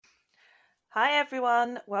Hi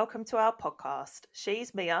everyone, welcome to our podcast.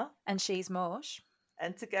 She's Mia, And she's Morsh.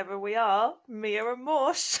 and together we are Mia and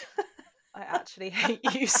Morsh. I actually hate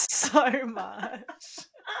you so much.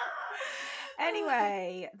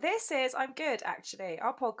 Anyway, this is I'm Good, actually,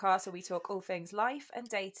 our podcast where we talk all things life and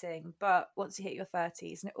dating, but once you hit your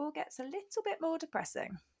 30s and it all gets a little bit more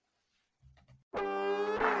depressing.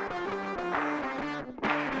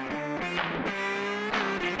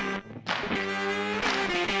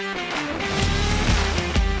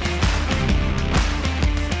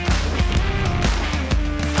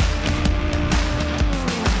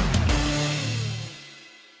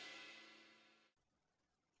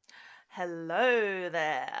 Hello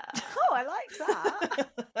there. Oh, I liked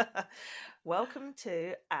that. Welcome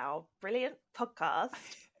to our brilliant podcast.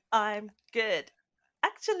 I'm Good.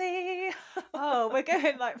 Actually. Oh, we're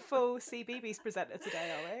going like full CBeebies presenter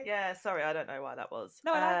today, are we? Yeah, sorry, I don't know why that was.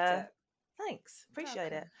 No, I liked it. Thanks,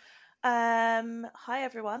 appreciate Welcome. it. Hi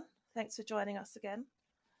everyone, thanks for joining us again.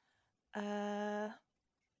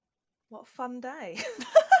 What a fun day.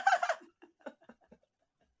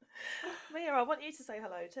 Mia, I want you to say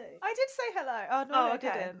hello too. I did say hello. Oh, no, I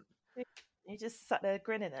didn't. You just sat there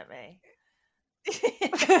grinning at me.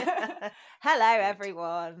 Hello,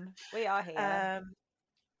 everyone. We are here.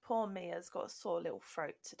 Poor Mia's got a sore little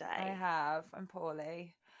throat today. I have. I'm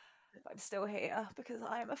poorly. But I'm still here because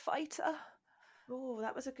I am a fighter. Oh,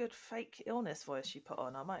 that was a good fake illness voice you put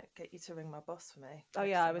on. I might get you to ring my boss for me. Oh,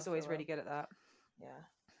 yeah, I was always really good at that. Yeah.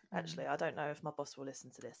 Actually, I don't know if my boss will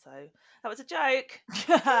listen to this, so that was a joke.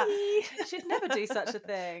 She'd never do such a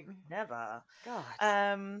thing. Never. God.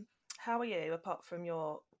 How are you, apart from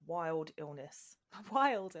your wild illness?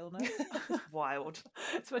 Wild illness? Wild.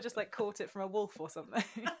 So I just like caught it from a wolf or something.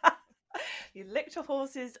 You licked a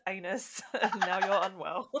horse's anus and now you're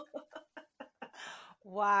unwell.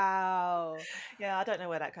 Wow. Yeah, I don't know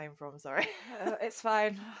where that came from, sorry. It's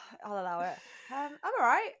fine. I'll allow it. I'm all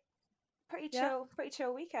right. Pretty Yeah.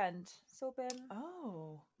 chill weekend. It's all been...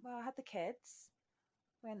 Oh. Well, I had the kids.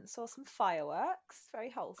 Went and saw some fireworks. Very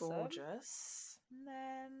wholesome. Gorgeous. And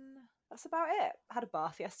then that's about it. I had a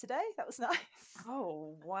bath yesterday. That was nice.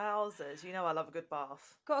 Oh, wowzers. You know I love a good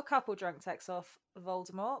bath. Got a couple drunk texts off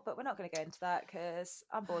Voldemort, but we're not going to go into that because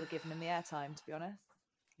I'm bored of giving him the airtime, to be honest.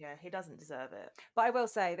 Yeah, he doesn't deserve it. But I will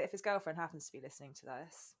say that if his girlfriend happens to be listening to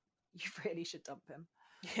this, you really should dump him.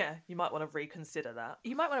 Yeah, you might want to reconsider that.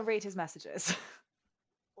 You might want to read his messages.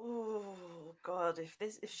 Oh, God, if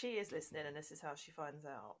she is listening and this is how she finds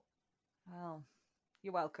out. Well,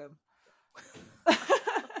 you're welcome.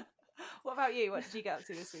 What about you? What did you get up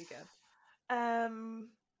to this weekend? I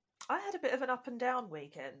had a bit of an up and down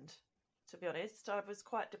weekend, to be honest. I was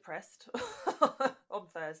quite depressed on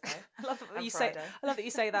Thursday. I love that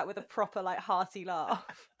you say that with a proper like hearty laugh.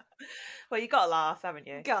 Well, you got to laugh, haven't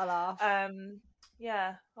you? Gotta laugh.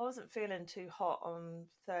 Yeah, I wasn't feeling too hot on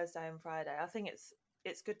Thursday and Friday. I think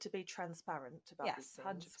it's good to be transparent about these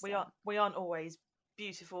things. 100%. We aren't always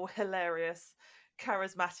beautiful, hilarious,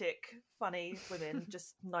 charismatic, funny women,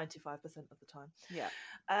 just 95% of the time. Yeah.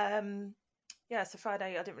 Yeah, so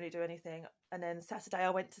Friday I didn't really do anything. And then Saturday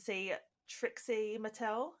I went to see Trixie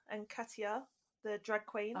Mattel and Katya, the drag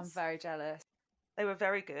queens. I'm very jealous. They were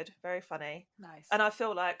very good, very funny. Nice. And I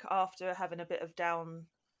feel like after having a bit of down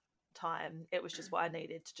time, it was just what I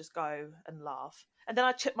needed to just go and laugh. And then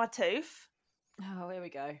I chipped my tooth. Oh, here we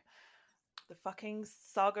go. The fucking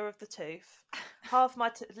saga of the tooth. Half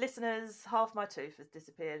my listeners, half my tooth has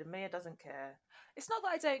disappeared, and Mia doesn't care. It's not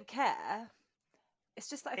that I don't care. It's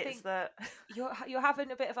just that I think that you're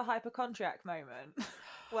having a bit of a hypochondriac moment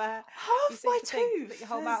where half my tooth, that your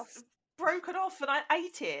whole mouth's broken off, and I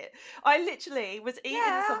ate it. I literally was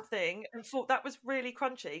eating something and thought that was really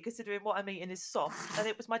crunchy, considering what I'm eating is soft, and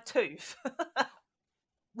it was my tooth.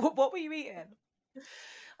 What were you eating?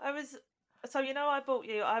 I was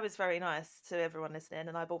very nice to everyone listening,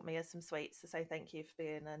 and I bought Mia some sweets to say thank you for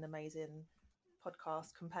being an amazing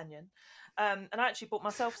podcast companion. And I actually bought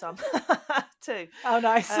myself some too. Oh,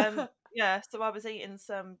 nice. Yeah, so I was eating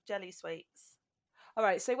some jelly sweets. All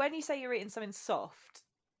right, so when you say you're eating something soft,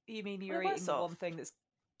 you mean you're eating the one thing that's...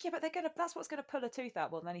 Yeah, but that's what's going to pull a tooth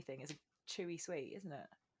out more than anything, is a chewy sweet, isn't it?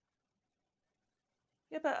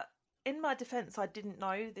 Yeah, but in my defence, I didn't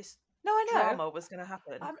know this drama was going to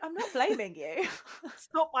happen. I'm not blaming you. It's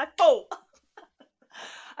not my fault.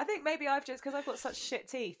 I think maybe because I've got such shit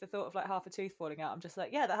teeth, the thought of like half a tooth falling out, I'm just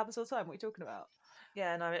like, yeah, that happens all the time. What are you talking about?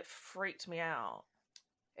 Yeah, no, it freaked me out.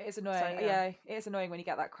 It is annoying. So, yeah, it is annoying when you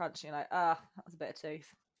get that crunch and you're like, that was a bit of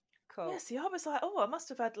tooth. Cool. Yeah, see, I was like, I must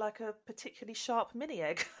have had like a particularly sharp mini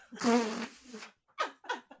egg.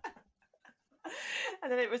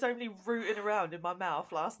 And then it was only rooting around in my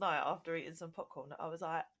mouth last night after eating some popcorn. I was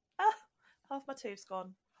like, half my tooth's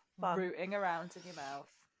gone. Fun. Rooting around in your mouth.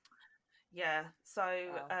 Yeah. So,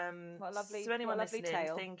 what a lovely, to anyone listening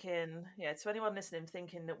tale. thinking, to anyone listening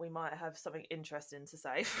thinking that we might have something interesting to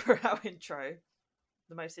say for our intro,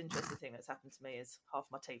 the most interesting thing that's happened to me is half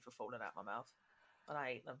my teeth are falling out my mouth, and I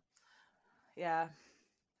ate them. Yeah,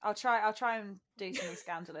 I'll try and do something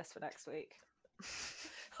scandalous for next week.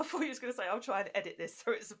 I thought you was going to say I'll try and edit this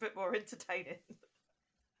so it's a bit more entertaining.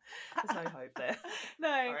 There's no hope there.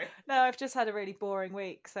 No, I've just had a really boring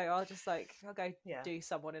week, so I'll just I'll go do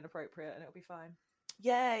someone inappropriate and it'll be fine.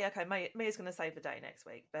 Yeah, okay. Mia's going to save the day next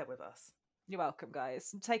week. Bear with us. You're welcome,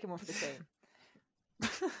 guys. Take him off the team.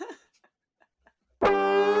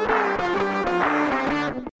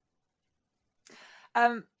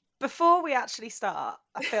 Before we actually start,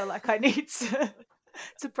 I feel like I need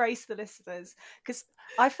to brace the listeners, because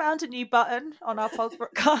I found a new button on our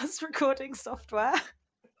podcast recording software,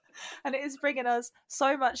 and it is bringing us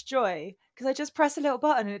so much joy because I just press a little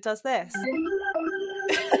button and it does this.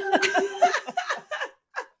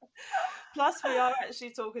 Plus, we are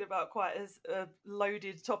actually talking about quite a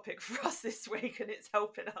loaded topic for us this week, and it's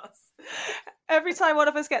helping us. Every time one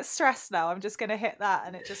of us gets stressed now, I'm just going to hit that,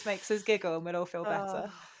 and it just makes us giggle and we'll all feel better.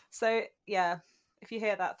 So, yeah, if you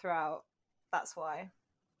hear that throughout, that's why.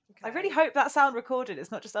 Okay. I really hope that sound recorded.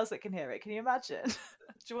 It's not just us that can hear it. Can you imagine? Do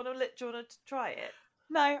you want to try it?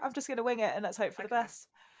 No, I'm just going to wing it, and let's hope for the best.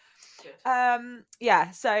 Good.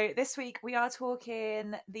 So this week we are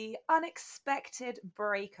talking the unexpected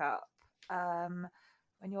breakup. When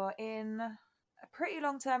you're in a pretty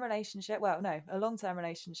long-term relationship, a long-term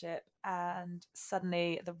relationship, and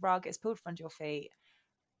suddenly the rug is pulled from under your feet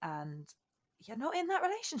and you're not in that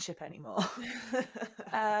relationship anymore.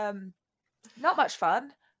 Not much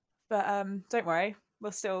fun, but don't worry,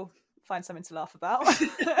 we'll still find something to laugh about.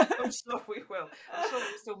 I'm sure we will. I'm sure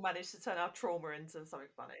we'll still manage to turn our trauma into something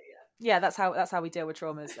funny. Yeah, that's how we deal with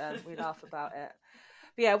traumas. We laugh about it.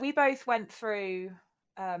 But yeah, we both went through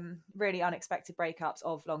really unexpected breakups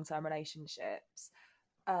of long-term relationships.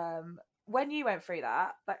 When you went through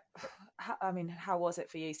that, how was it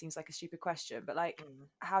for you? Seems like a stupid question, but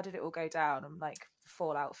how did it all go down, and the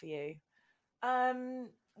fallout for you?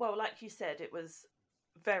 Well, like you said, it was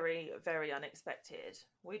very, very unexpected.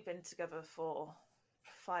 We'd been together for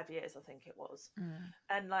 5 years, I think it was,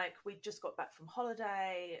 and we just got back from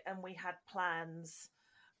holiday, and we had plans.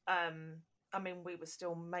 We were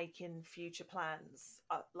still making future plans,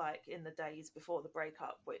 in the days before the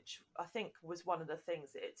breakup, which I think was one of the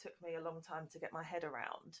things that it took me a long time to get my head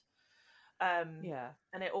around.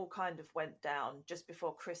 And it all kind of went down just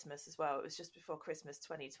before Christmas as well. It was just before Christmas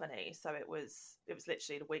 2020, so it was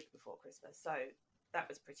literally the week before Christmas. So that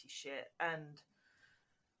was pretty shit, and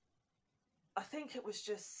I think it was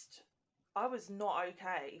just I was not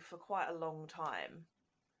okay for quite a long time.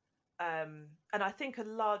 And I think a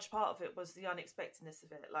large part of it was the unexpectedness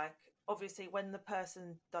of it. Obviously, when the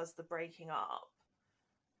person does the breaking up,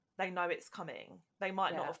 they know it's coming. They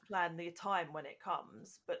might not have planned the time when it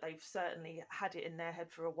comes, but they've certainly had it in their head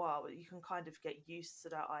for a while. You can kind of get used to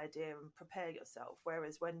that idea and prepare yourself.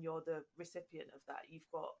 Whereas when you're the recipient of that, you've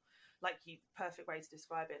got, perfect way to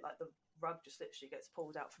describe it, the rug just literally gets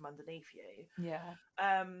pulled out from underneath you. Yeah.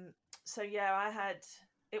 So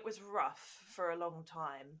it was rough for a long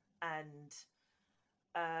time, and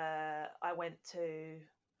I went to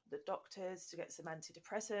the doctors to get some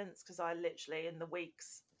antidepressants, because I literally, in the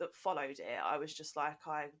weeks that followed it, I was just I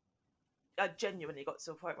genuinely got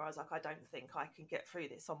to a point where I was I don't think I can get through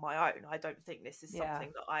this on my own. I don't think this is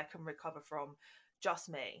something that I can recover from, just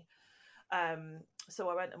me. So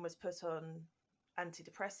I went and was put on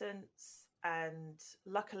antidepressants, and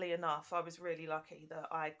luckily enough, I was really lucky that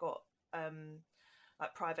I got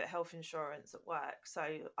private health insurance at work, so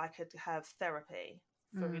I could have therapy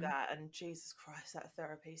through that, and Jesus Christ, that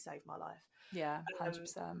therapy saved my life.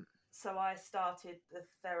 100%. So I started the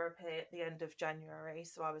therapy at the end of January,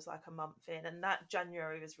 so I was a month in, and that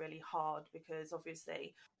January was really hard because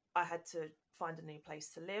obviously I had to find a new place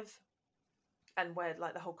to live, and where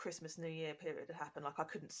the whole Christmas New Year period had happened, I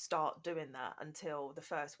couldn't start doing that until the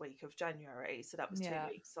first week of January, so that was 2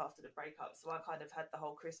 weeks after the breakup. So I kind of had the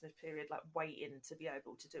whole Christmas period waiting to be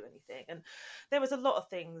able to do anything, and there was a lot of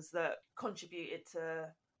things that contributed to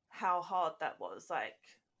how hard that was.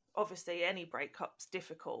 Obviously any breakup's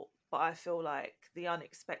difficult, but I feel the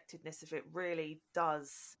unexpectedness of it really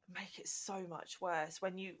does make it so much worse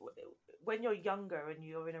when when you're younger and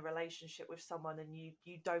you're in a relationship with someone and you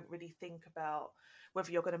don't really think about whether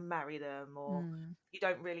you're going to marry them, or you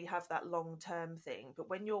don't really have that long-term thing. But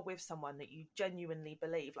when you're with someone that you genuinely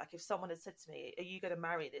believe, like if someone had said to me, are you going to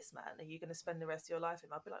marry this man, are you going to spend the rest of your life with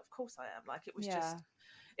him, I'd be like, of course I am. Like it was just,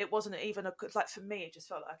 it wasn't even like for me, it just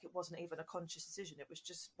felt like it wasn't even a conscious decision. It was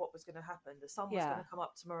just what was going to happen. The sun was going to come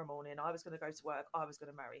up tomorrow morning, I was going to go to work, I was going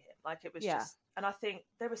to marry him. Like it was just, and I think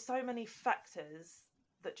there were so many factors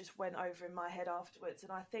that just went over in my head afterwards.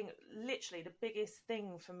 And I think literally the biggest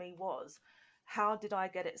thing for me was, how did I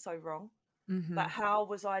get it so wrong? Like how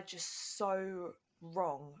was I just so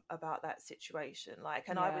wrong about that situation? Like,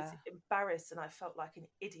 and I was embarrassed and I felt like an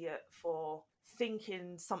idiot for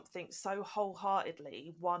thinking something so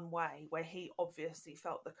wholeheartedly one way where he obviously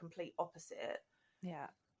felt the complete opposite.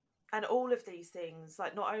 And all of these things,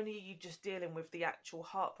 like not only are you just dealing with the actual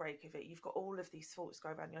heartbreak of it, you've got all of these thoughts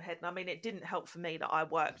going around your head. And I mean, it didn't help for me that I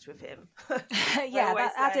worked with him.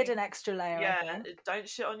 That added an extra layer. Yeah, don't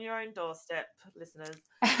shit on your own doorstep, listeners.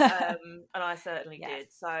 And I certainly did.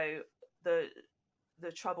 So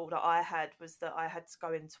the trouble that I had was that I had to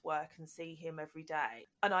go into work and see him every day.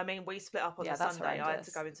 And I mean, we split up on the Sunday. Horrendous. I had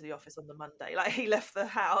to go into the office on the Monday. Like he left the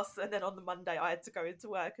house, and then on the Monday I had to go into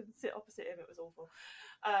work and sit opposite him. It was awful.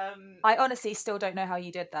 I honestly still don't know how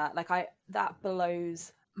you did that. Like that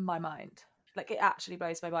blows my mind. Like it actually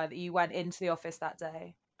blows my mind that you went into the office that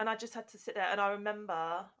day. And I just had to sit there. And I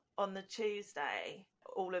remember on the Tuesday,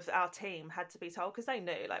 all of our team had to be told, because they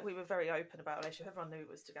knew, like we were very open about our relationship. Everyone knew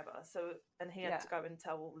it was together. So, and he had to go and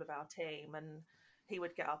tell all of our team, and he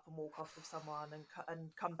would get up and walk off with someone and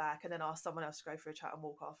come back and then ask someone else to go for a chat and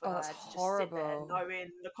walk off. And that's I had to horrible. just sit there knowing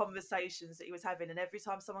the conversations that he was having. And every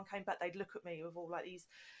time someone came back, they'd look at me with all like these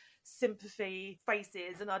sympathy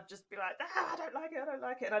faces, and I'd just be like, I don't like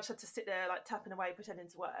it. And I just had to sit there like tapping away, pretending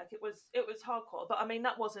to work. It was hardcore. But I mean,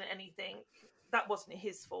 that wasn't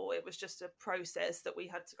his fault. It was just a process that we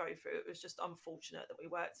had to go through. It was just unfortunate that we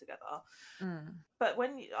worked together. But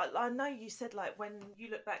I know you said like when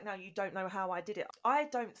you look back now, you don't know how I did it. I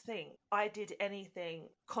don't think I did anything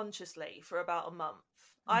consciously for about a month.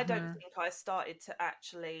 I don't think I started to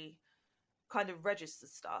actually kind of register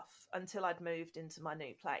stuff until I'd moved into my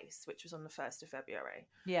new place, which was on the 1st of February.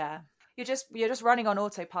 Yeah. You're just running on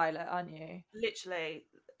autopilot, aren't you? Literally.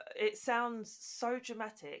 It sounds so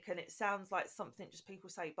dramatic and it sounds like something just people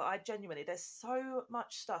say, but I genuinely, there's so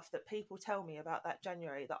much stuff that people tell me about that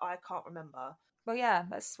January that I can't remember. Well, yeah,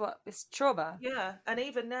 it's trauma. Yeah. And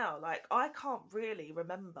even now, like I can't really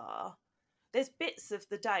remember. There's bits of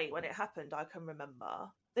the day when it happened I can remember.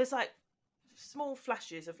 There's like small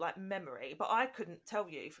flashes of like memory, but I couldn't tell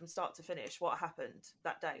you from start to finish what happened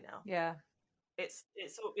that day now. Yeah. It's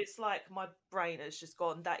like my brain has just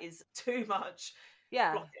gone, that is too much.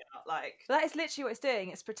 Yeah. Block it out, like. But that is literally what it's doing.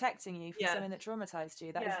 It's protecting you from something that traumatized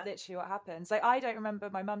you. That is literally what happens. Like I don't remember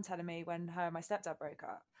my mum telling me when her and my stepdad broke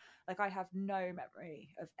up. Like I have no memory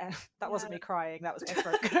of that. Wasn't me crying, that was my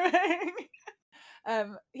throat crying.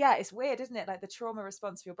 It's weird, isn't it? Like the trauma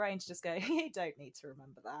response of your brain to just go, you don't need to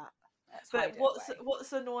remember that. But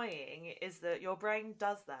what's annoying is that your brain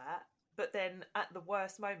does that, but then at the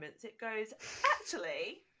worst moments it goes,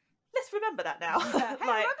 actually, let's remember that now. Hey, like,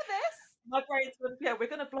 remember this? My brain's going, we're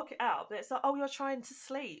going to block it out. But it's like, oh, you're trying to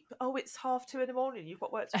sleep. Oh, it's 2:30 in. You've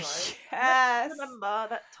got work tomorrow. Yes. Remember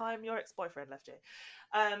that time your ex-boyfriend left you.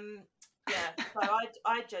 So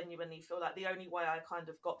I genuinely feel like the only way I kind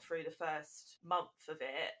of got through the first month of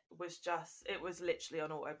it was literally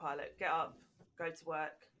on autopilot. Get up, go to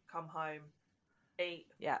work, come home, eat,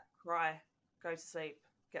 cry, go to sleep,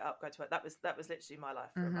 get up, go to work. That was literally my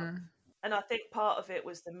life for a month. And I think part of it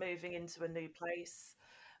was the moving into a new place.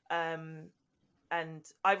 And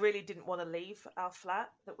I really didn't want to leave our flat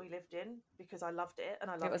that we lived in because I loved it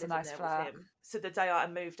and I loved living there with him. So the day I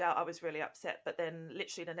moved out, I was really upset. But then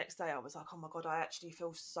literally the next day I was like, oh my God, I actually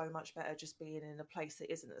feel so much better just being in a place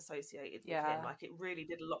that isn't associated with him. Like it really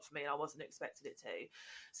did a lot for me and I wasn't expecting it to.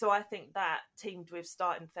 So I think that teamed with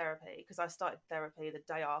starting therapy, because I started therapy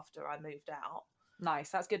the day after I moved out.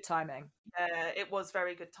 Nice, that's good timing. It was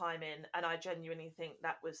very good timing, and I genuinely think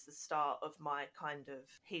that was the start of my kind of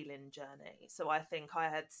healing journey. So I think I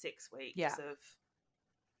had 6 weeks of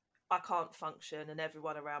I can't function, and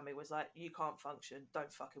everyone around me was like, you can't function,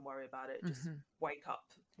 don't fucking worry about it, just wake up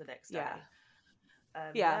the next day.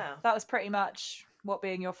 That was pretty much what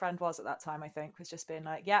being your friend was at that time. I think was just being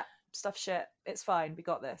like, stuff shit, it's fine, we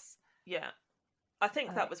got this. I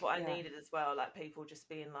think that was what I needed as well, like people just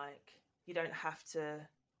being like, you don't have to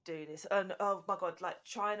do this. And oh my God, like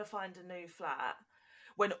trying to find a new flat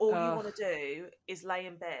when all you want to do is lay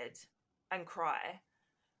in bed and cry.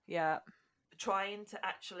 trying to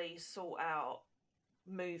actually sort out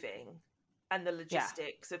moving and the Yeah.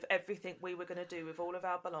 logistics of everything we were going to do with all of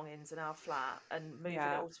our belongings in our flat and moving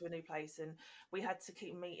it all to a new place, and we had to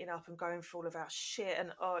keep meeting up and going through all of our shit, and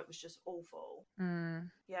it was just awful.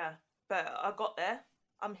 Yeah, but I got there.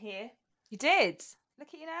 I'm here. You did.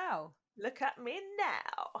 Look at you now. Look at me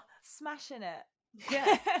now. Smashing it.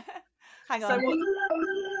 Yeah. Hang So on.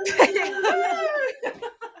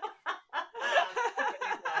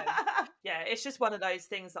 Yeah, it's just one of those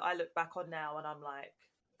things that I look back on now and I'm like,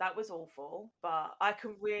 that was awful, but I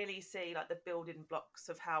can really see like the building blocks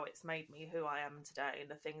of how it's made me who I am today and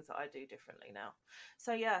the things that I do differently now.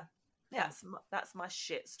 So yeah, that's my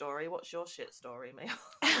shit story. What's your shit story, Mia?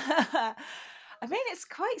 I mean, it's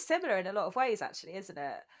quite similar in a lot of ways, actually, isn't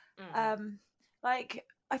it? Like,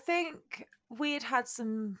 I think we had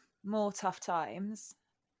some more tough times,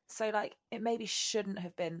 so like it maybe shouldn't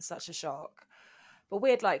have been such a shock. But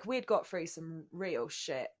we'd got through some real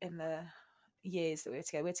shit in the years that we were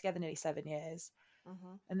together. We were together nearly 7 years,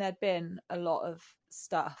 and there'd been a lot of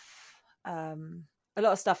stuff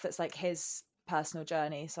that's like his personal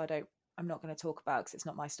journey. So I'm not going to talk about because it's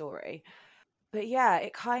not my story. But yeah,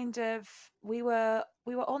 it kind of we were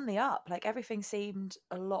on the up. Like everything seemed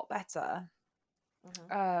a lot better.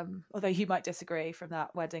 Although you might disagree from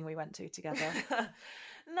that wedding we went to together.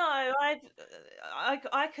 No,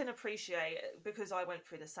 I can appreciate it because I went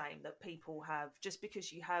through the same, that people have, just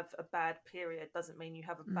because you have a bad period doesn't mean you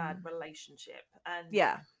have a bad relationship. And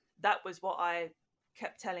yeah, that was what I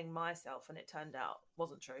kept telling myself, and it turned out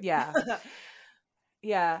wasn't true. Yeah.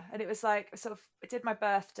 Yeah, and it was like sort of I did my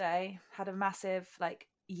birthday, had a massive like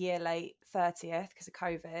year late 30th because of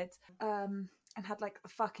COVID, and had like the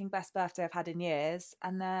fucking best birthday I've had in years.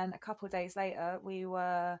 And then a couple of days later, we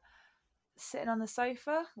were sitting on the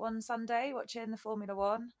sofa one Sunday watching the Formula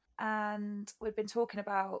One, and we'd been talking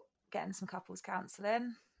about getting some couples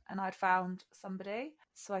counselling, and I'd found somebody.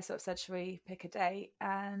 So I sort of said, should we pick a date?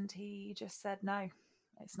 And he just said, no,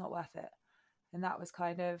 it's not worth it. And that was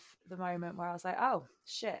kind of the moment where I was like, oh,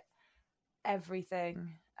 shit,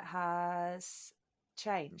 everything has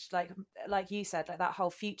changed. Like you said, like that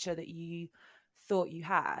whole future that you thought you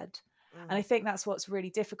had. And I think that's what's really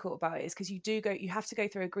difficult about it, is because you have to go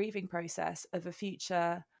through a grieving process of a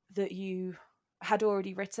future that you had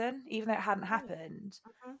already written, even though it hadn't happened.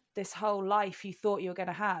 This whole life you thought you were going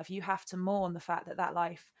to have, you have to mourn the fact that that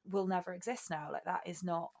life will never exist now. Like that is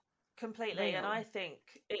not completely real. And I think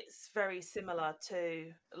it's very similar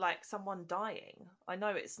to like someone dying. I know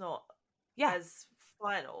it's not as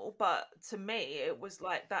final, but to me it was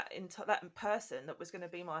like that person that was going to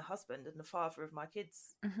be my husband and the father of my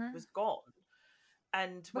kids was gone.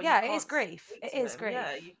 And it is grief. It is grief.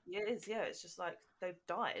 It is. Yeah, it's just like they've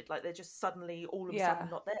died. Like they're just suddenly all of a sudden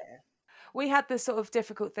not there. We had this sort of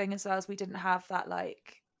difficult thing as well, as we didn't have that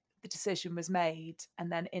like the decision was made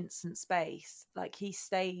and then instant space. Like he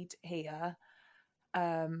stayed here,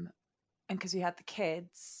 and because we had the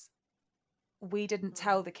kids, we didn't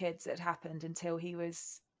tell the kids it had happened until he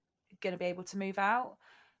was going to be able to move out,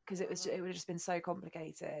 because it would have just been so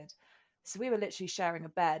complicated. So we were literally sharing a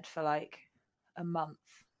bed for like a month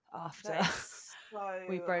after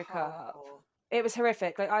we broke up. It was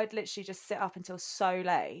horrific. Like I'd literally just sit up until so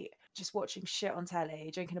late, just watching shit on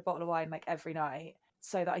telly, drinking a bottle of wine like every night,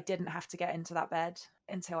 so that I didn't have to get into that bed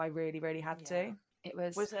until I really, really had to. It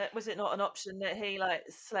was it not an option that he like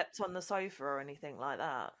slept on the sofa or anything like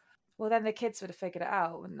that? Well, then the kids would have figured it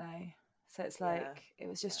out, wouldn't they? So it's like it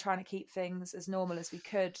was just trying to keep things as normal as we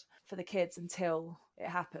could for the kids until it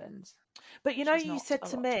happened. But you know, you said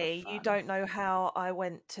to me, you don't know how I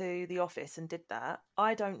went to the office and did that.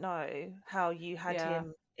 I don't know how you had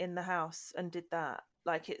him in the house and did that.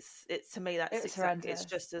 Like it's to me that's horrendous. It's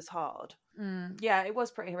just as hard. Yeah, it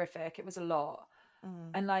was pretty horrific. It was a lot.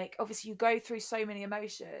 And like obviously you go through so many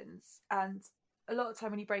emotions, and a lot of time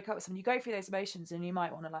when you break up with someone, you go through those emotions and you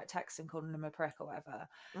might want to like text him, calling him a prick or whatever.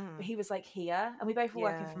 But he was like here, and we both were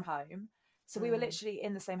working from home. So we were literally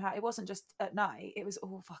in the same house. It wasn't just at night, it was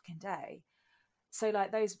all fucking day. So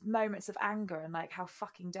like those moments of anger and like how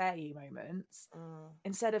fucking dare you moments,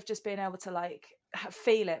 instead of just being able to like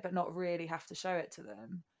feel it but not really have to show it to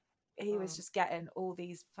them, he was just getting all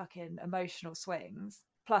these fucking emotional swings.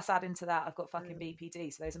 Plus, adding to that, I've got fucking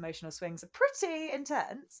BPD, so those emotional swings are pretty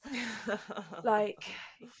intense. Like,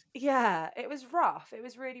 yeah, it was rough. It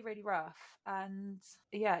was really, really rough. And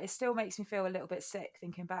yeah, it still makes me feel a little bit sick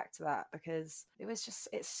thinking back to that, because it was just,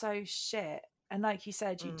 it's so shit. And like you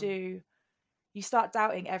said, you start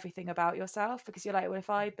doubting everything about yourself, because you're like, well,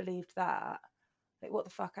 if I believed that, like, what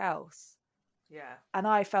the fuck else? Yeah. And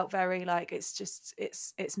I felt very like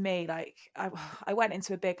it's me. Like I went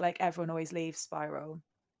into a big like everyone always leaves spiral.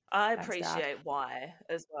 I Thanks, Dad. appreciate why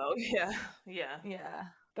as well. Yeah. Yeah. Yeah.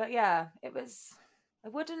 But yeah, it was I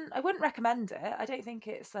wouldn't recommend it. I don't think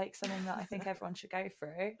it's like something that I think everyone should go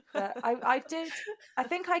through. But I did I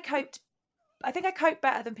think I coped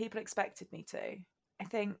better than people expected me to. I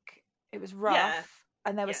think it was Yeah. rough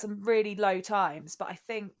and there were Yeah. some really low times, but I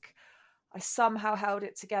think I somehow held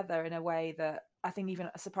it together in a way that I think even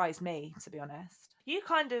surprised me, to be honest. You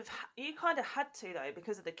kind of had to though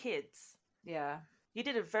because of the kids. Yeah. You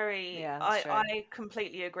did a very Yeah, that's true. I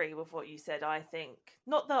completely agree with what you said. I think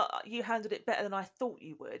not that you handled it better than I thought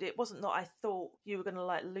you would. It wasn't that I thought you were going to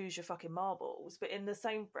like lose your fucking marbles, but in the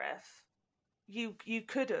same breath, you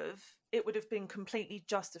could have, it would have been completely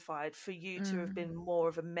justified for you to have been more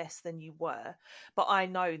of a mess than you were. But I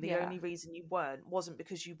know the Yeah. only reason you wasn't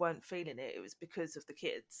because you weren't feeling it. It was because of the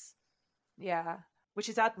kids, Yeah. which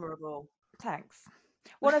is admirable. Thanks.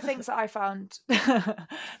 One of the things that I found that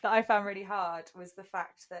I found really hard was the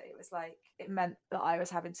fact that it was like it meant that I was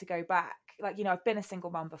having to go back. Like, you know, I've been a single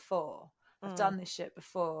mum before. I've done this shit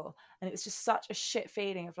before. And it was just such a shit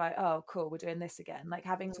feeling of like, oh, cool, we're doing this again. Like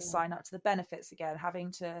having to sign up to the benefits again, having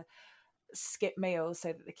to skip meals so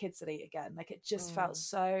that the kids would eat again. Like it just felt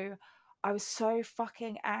so, I was so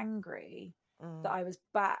fucking angry that I was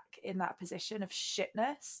back in that position of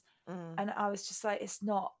shitness. And I was just like, it's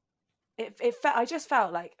not, it felt, I just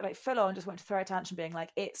felt like full on just went to throw a tantrum being like,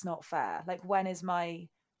 it's not fair. Like when is my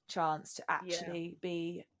chance to actually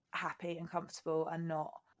be happy and comfortable and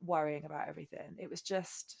not worrying about everything? It was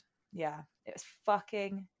just, yeah, it was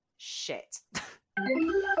fucking shit.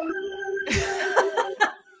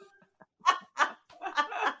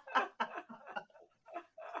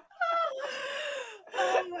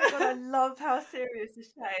 Oh my god, I love how serious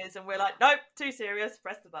this show is, and we're like, nope, too serious,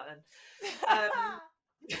 press the button.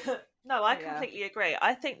 No, I completely agree.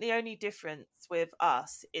 I think the only difference with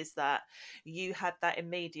us is that you had that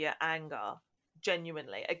immediate anger,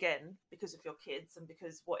 genuinely, again, because of your kids and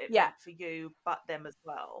because what it meant for you, but them as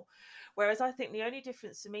well. Whereas I think the only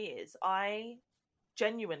difference to me is I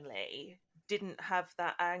genuinely didn't have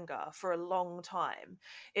that anger for a long time.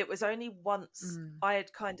 It was only once I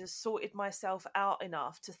had kind of sorted myself out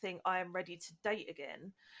enough to think I am ready to date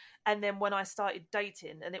again. And then when I started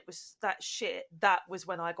dating and it was that shit, that was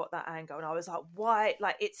when I got that anger. And I was like, why?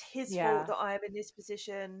 Like, it's his fault that I am in this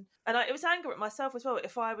position. And it was anger at myself as well.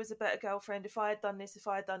 If I was a better girlfriend, if I had done this, if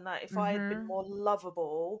I had done that, if I had been more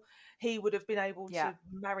lovable, he would have been able to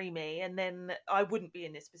marry me and then I wouldn't be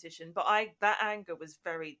in this position. But that anger was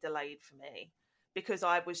very delayed for me because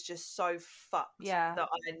I was just so fucked that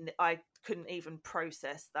I couldn't even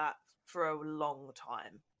process that for a long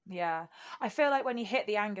time. Yeah. I feel like when you hit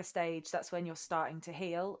the anger stage, that's when you're starting to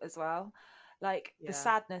heal as well. Like the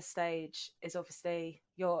sadness stage is obviously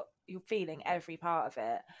you're feeling every part of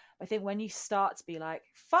it. I think when you start to be like,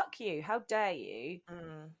 fuck you, how dare you?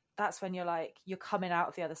 That's when you're like, you're coming out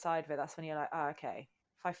of the other side of it. That's when you're like, oh, okay,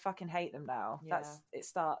 if I fucking hate them now, that's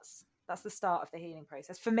the start of the healing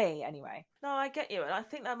process for me anyway. No, I get you, and I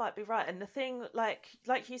think that might be right. And the thing, like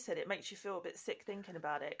you said, it makes you feel a bit sick thinking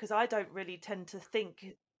about it, because I don't really tend to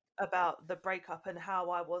think about the breakup and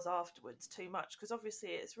how I was afterwards too much, because obviously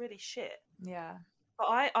it's really shit. Yeah. But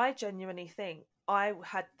I genuinely think I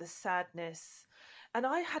had the sadness, and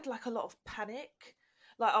I had like a lot of panic.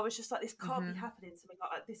 Like I was just like, this can't be happening to me.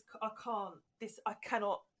 Like this, I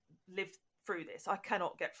cannot live through this. I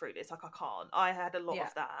cannot get through this. Like I can't. I had a lot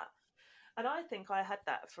of that. And I think I had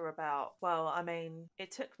that for about, well, I mean,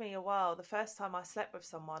 it took me a while. The first time I slept with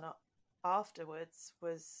someone afterwards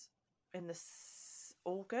was in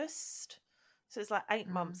August. So it's like 8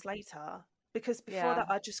 months later. Because before that,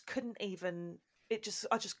 I just couldn't even,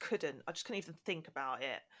 I just couldn't even think about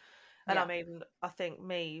it. And I mean, I think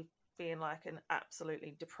me being like an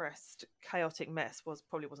absolutely depressed, chaotic mess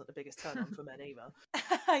probably wasn't the biggest turn on for men either.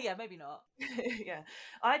 Yeah, maybe not. Yeah.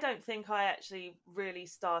 I don't think I actually really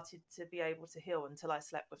started to be able to heal until I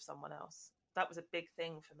slept with someone else. That was a big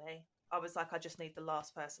thing for me. I was like, I just need the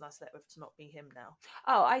last person I slept with to not be him now.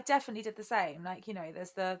 Oh, I definitely did the same. Like, you know,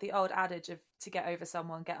 there's the old adage of to get over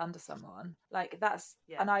someone, get under someone. Like that's,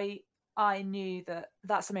 and I knew that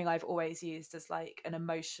that's something I've always used as like an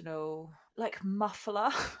emotional, like muffler,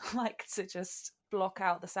 like to just block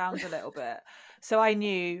out the sound a little bit. So I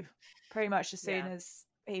knew pretty much as soon as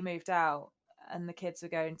he moved out and the kids were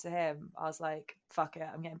going to him, I was like, fuck it,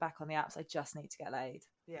 I'm getting back on the apps. I just need to get laid.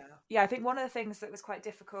 Yeah, I think one of the things that was quite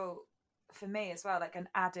difficult for me as well, like an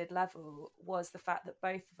added level, was the fact that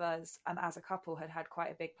both of us and as a couple had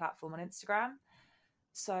quite a big platform on Instagram.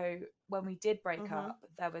 So when we did break up,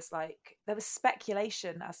 there was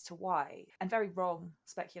speculation as to why, and very wrong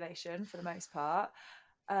speculation for the most part.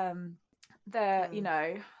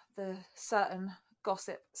 The certain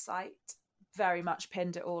gossip site very much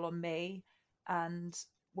pinned it all on me, and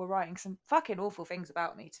were writing some fucking awful things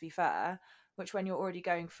about me, to be fair, which, when you're already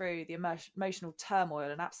going through the emotional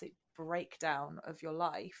turmoil and absolute breakdown of your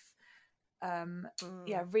life,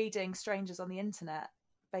 reading strangers on the internet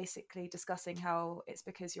basically discussing how it's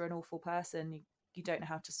because you're an awful person, you don't know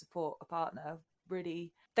how to support a partner.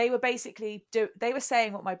 Really, they were basically they were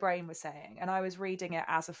saying what my brain was saying, and I was reading it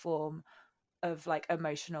as a form of like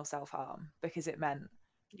emotional self-harm, because it meant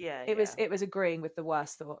it was agreeing with the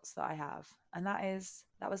worst thoughts that I have, and that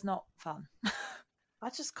was not fun. I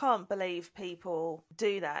just can't believe people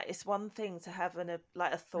do that. It's one thing to have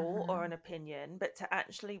a thought or an opinion, but to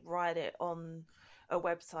actually write it on a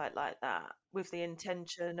website like that with the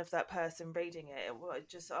intention of that person reading it,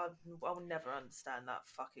 I'll never understand that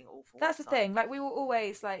fucking awful. That's the thing. Like, we were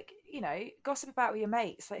always like, gossip about with your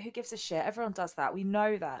mates. Like, who gives a shit? Everyone does that. We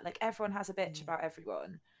know that. Like, everyone has a bitch about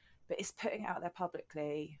everyone, but it's putting it out there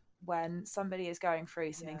publicly when somebody is going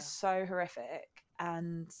through something so horrific.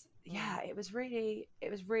 And it was really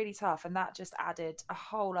tough, and that just added a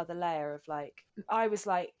whole other layer of like,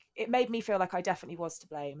 it made me feel like I definitely was to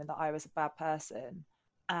blame and that I was a bad person,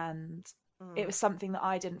 and it was something that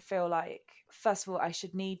I didn't feel like, first of all, I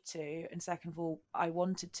should need to, and second of all, I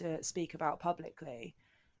wanted to speak about publicly,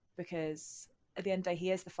 because at the end of the day,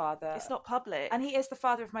 he is the father. It's not public, and he is the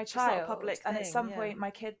father of my child. It's not a public thing, and at some point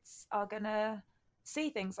my kids are gonna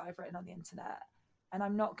see things I've written on the internet, and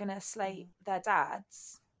I'm not gonna slate their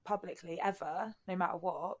dads publicly ever, no matter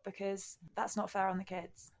what, because that's not fair on the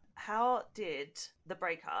kids. How did the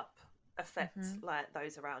breakup affect like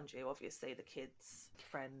those around you? Obviously the kids,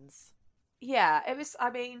 friends. Yeah, it was, I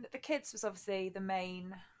mean, the kids was obviously the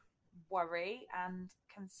main worry and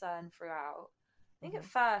concern throughout. I think at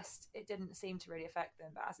first it didn't seem to really affect them,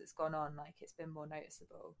 but as it's gone on, like, it's been more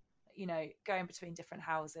noticeable. Going between different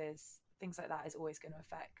houses, things like that is always going to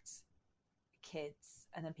affect kids,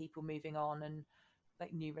 and then people moving on, and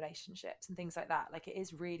like new relationships and things like that. Like, it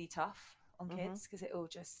is really tough on kids, because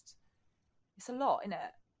it's a lot, isn't it?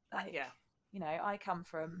 Like, I come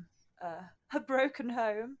from a broken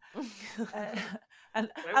home, and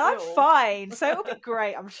I'm fine, so it'll be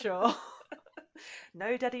great, I'm sure.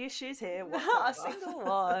 No daddy issues here. Not a single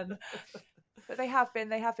one. But they have been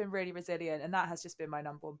really resilient, and that has just been my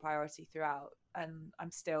number one priority throughout. And I'm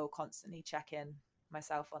still constantly checking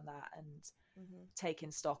myself on that and taking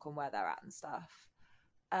stock on where they're at and stuff.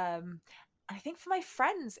 I think for my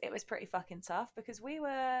friends, it was pretty fucking tough, because we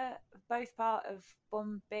were both part of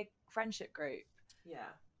one big friendship group. Yeah.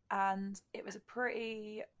 And it was a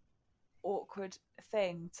pretty awkward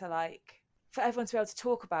thing to, like, for everyone to be able to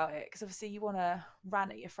talk about it, because obviously you want to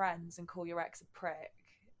rant at your friends and call your ex a prick.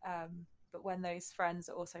 But when those friends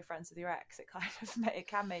are also friends with your ex, it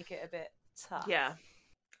can make it a bit tough. Yeah.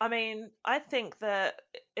 I mean, I think that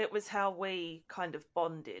it was how we kind of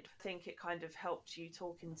bonded. I think it kind of helped you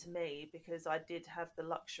talking to me, because I did have the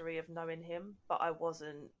luxury of knowing him, but I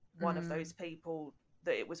wasn't one of those people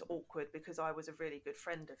that it was awkward, because I was a really good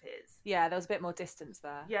friend of his. Yeah, there was a bit more distance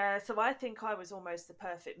there. Yeah, so I think I was almost the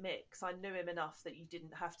perfect mix. I knew him enough that you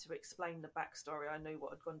didn't have to explain the backstory. I knew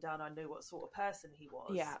what had gone down. I knew what sort of person he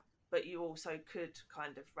was. Yeah. But you also could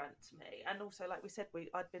kind of rant to me. And also, like we said,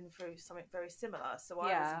 I'd been through something very similar, so I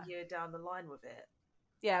was a year down the line with it.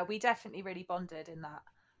 Yeah, we definitely really bonded in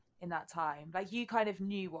that time. Like, you kind of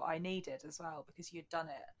knew what I needed as well, because you'd done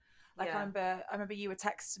it. Like, I remember you would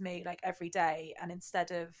text me like every day, and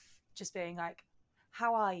instead of just being like,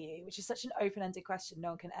 how are you, which is such an open-ended question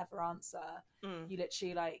no one can ever answer, you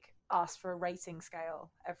literally like asked for a rating scale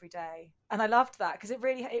every day. And I loved that, because it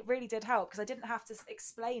really did help, because I didn't have to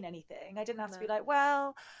explain anything. I didn't have to be like,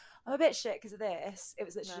 well, I'm a bit shit because of this. It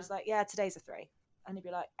was literally just like, yeah, today's a 3, and you'd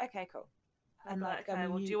be like, okay, cool. And like, okay,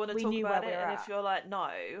 well, do you want to talk about it? And if you're like, no,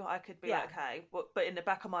 I could be like, okay. But in the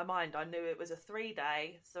back of my mind, I knew it was a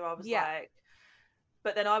 3-day. So I was like,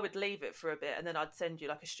 but then I would leave it for a bit, and then I'd send you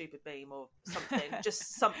like a stupid meme or something,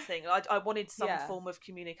 just something. I wanted some form of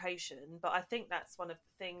communication. But I think that's one of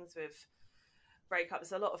the things with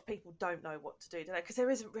breakups. A lot of people don't know what to do, do they? Because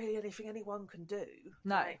there isn't really anything anyone can do.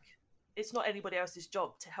 No. Like, it's not anybody else's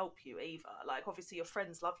job to help you either. Like, obviously your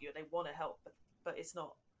friends love you and they want to help, but it's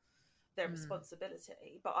not their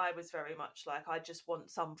responsibility. But I was very much like, I just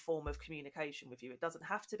want some form of communication with you. It doesn't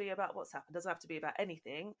have to be about what's happened, it doesn't have to be about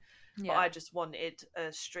anything, but I just wanted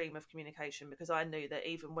a stream of communication, because I knew that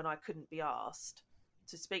even when I couldn't be asked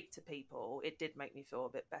to speak to people, it did make me feel a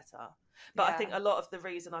bit better. But I think a lot of the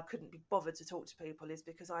reason I couldn't be bothered to talk to people is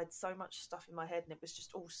because I had so much stuff in my head and it was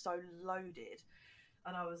just all so loaded.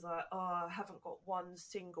 And I was like, oh, I haven't got one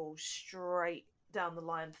single straight down the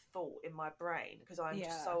line thought in my brain because I'm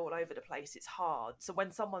just so all over the place. It's hard. So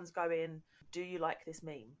when someone's going, do you like this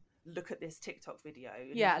meme? Look at this TikTok video.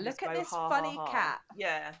 And look at this funny cat.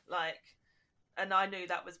 Yeah, like, and I knew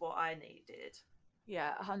that was what I needed.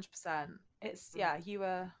 Yeah, 100%. It's, you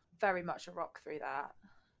were very much a rock through that.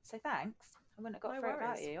 So thanks. I wouldn't have got through it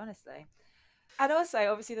without you, honestly. And also,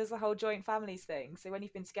 obviously, there's the whole joint families thing. So when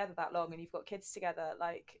you've been together that long and you've got kids together,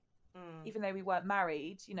 like, even though we weren't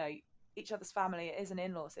married, you know, each other's family, it is an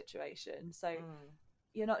in-law situation. So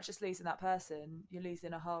you're not just losing that person, you're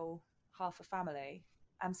losing a whole half a family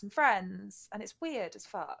and some friends. And it's weird as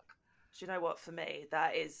fuck. Do you know what? For me,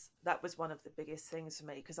 that was one of the biggest things for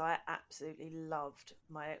me because I absolutely loved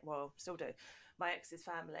still do, my ex's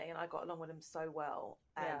family, and I got along with them so well.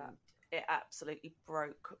 And it absolutely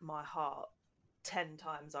broke my heart 10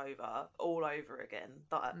 times over, all over again,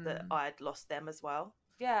 that I'd lost them as well.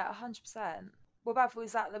 Yeah, 100%. What about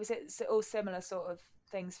was it all similar sort of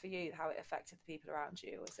things for you? How it affected the people around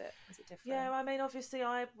you? Was it different? Yeah, I mean, obviously,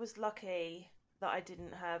 I was lucky that I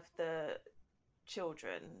didn't have the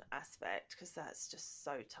children aspect because that's just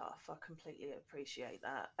so tough. I completely appreciate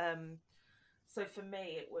that. So for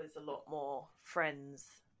me, it was a lot more friends,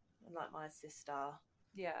 like my sister.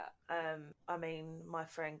 Yeah. I mean, my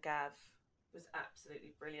friend Gav was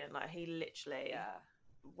absolutely brilliant. Like, he literally,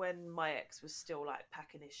 when my ex was still like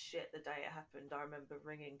packing his shit the day it happened, I remember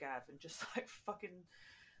ringing Gav and just like fucking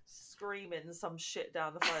screaming some shit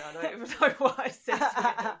down the phone. I don't even know what I said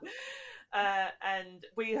to him. And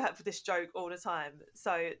we have this joke all the time.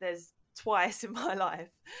 So there's twice in my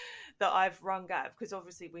life that I've rung Gav, because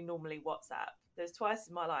obviously we normally WhatsApp. There's twice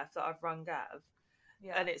in my life that I've rung Gav,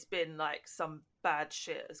 and it's been like some bad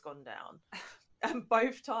shit has gone down. And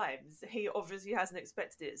both times he obviously hasn't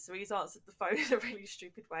expected it, so he's answered the phone in a really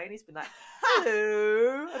stupid way, and he's been like,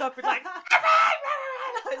 hello, and I've been like,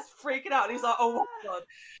 it's freaking out, and he's like, oh my god.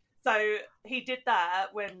 So he did that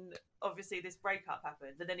when obviously this breakup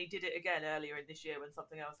happened, and then he did it again earlier in this year when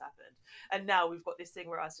something else happened. And now we've got this thing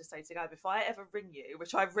where I just say to Gav, if I ever ring you,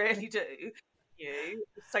 which I rarely do, you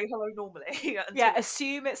say hello normally.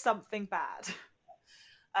 Assume it's something bad.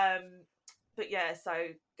 But yeah, so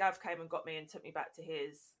Gav came and got me and took me back to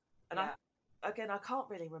his. And I can't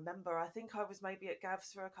really remember. I think I was maybe at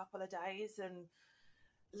Gav's for a couple of days, and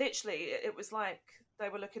literally it was like they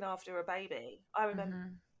were looking after a baby. I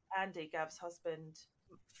remember Andy, Gav's husband,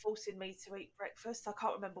 forcing me to eat breakfast. I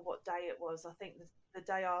can't remember what day it was. I think the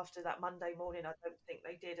day after, that Monday morning, I don't think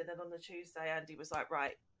they did. And then on the Tuesday, Andy was like,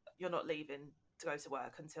 right, you're not leaving to go to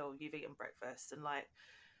work until you've eaten breakfast, and like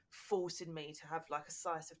forcing me to have like a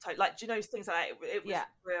slice of toast. Like, do you know, things like that? It was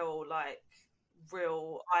real,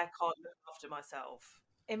 I can't look after myself.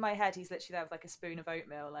 In my head, he's literally there with like a spoon of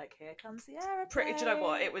oatmeal, like, here comes the aeroplane. Do you know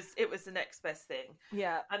what? It was the next best thing.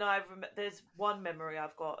 Yeah. And there's one memory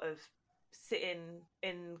I've got of sitting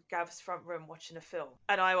in Gav's front room watching a film,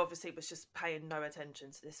 and I obviously was just paying no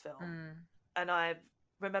attention to this film. And I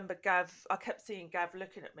remember I kept seeing Gav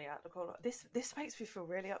looking at me out the corner. This makes me feel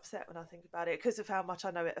really upset when I think about it, because of how much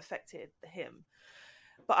I know it affected him.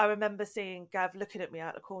 But I remember seeing Gav looking at me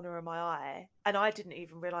out the corner of my eye, and I didn't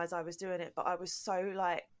even realise I was doing it, but I was so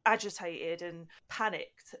like agitated and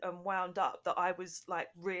panicked and wound up that I was like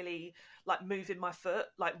really like moving my foot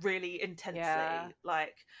like really intensely,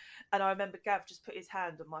 like. And I remember Gav just put his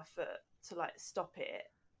hand on my foot to like stop it.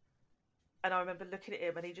 And I remember looking at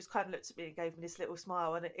him, and he just kind of looked at me and gave me this little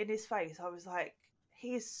smile. And in his face, I was like,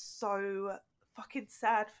 he is so fucking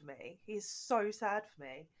sad for me. He is so sad for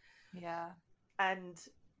me. Yeah. And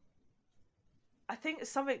I think it's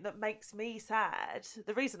something that makes me sad.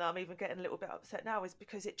 The reason I'm even getting a little bit upset now is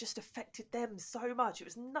because it just affected them so much. It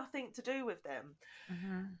was nothing to do with them.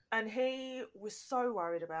 And he was so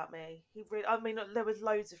worried about me. I mean, there was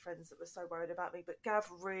loads of friends that were so worried about me, but Gav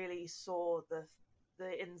really saw the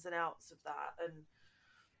ins and outs of that and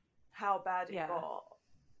how bad it got.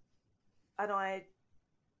 And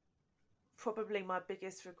probably my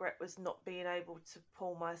biggest regret was not being able to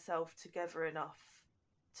pull myself together enough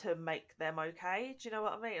to make them okay. Do you know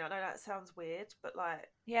what I mean? I know that sounds weird, but like...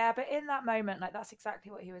 Yeah, but in that moment, like, that's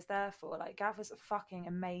exactly what he was there for. Like, Gav was fucking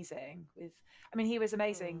amazing he was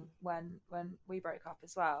amazing when we broke up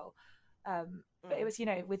as well. But it was, you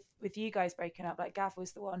know, with you guys breaking up, like, Gav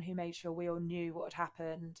was the one who made sure we all knew what had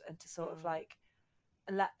happened, and to sort of like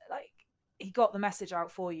he got the message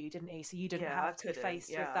out for you, didn't he? So you didn't have to be faced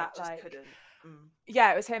with that, like,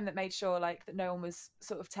 Yeah, it was him that made sure like that no one was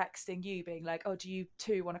sort of texting you being like, oh, do you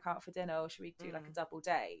two want to come out for dinner, or should we do like a double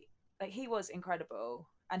date? Like, he was incredible,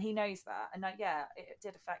 and he knows that. And like, yeah, it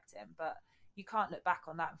did affect him, but you can't look back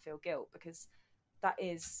on that and feel guilt, because that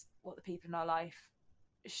is what the people in our life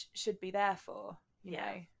should be there for, you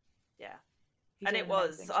know. Yeah. He And did it an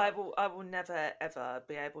was, amazing I job. will never ever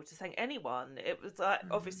be able to thank anyone. It was like,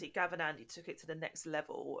 obviously Gav and Andy took it to the next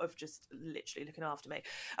level of just literally looking after me.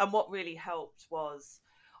 And what really helped was,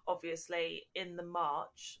 obviously, in the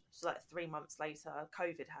March, so like 3 months later,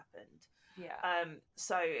 COVID happened. Yeah.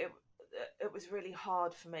 So it was really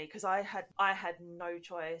hard for me, because I had no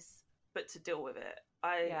choice but to deal with it.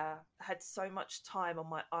 I had so much time on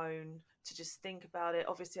my own to just think about it.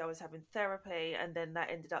 Obviously, I was having therapy, and then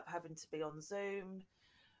that ended up having to be on Zoom.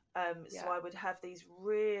 So I would have these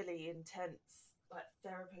really intense like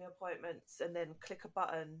therapy appointments, and then click a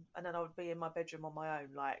button, and then I would be in my bedroom on my own.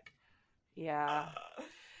 Like,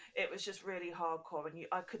 it was just really hardcore, and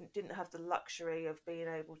I didn't have the luxury of being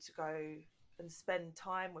able to go and spend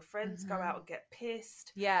time with friends, go out and get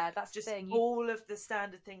pissed. Yeah, that's just the thing. All of the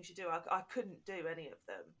standard things you do, I couldn't do any of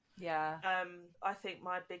them. Yeah. I think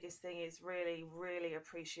my biggest thing is really, really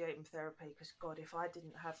appreciating therapy, because God, if I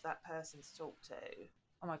didn't have that person to talk to,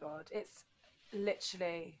 oh my God, it's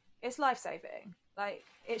literally, it's life-saving. Like,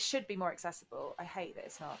 it should be more accessible. I hate that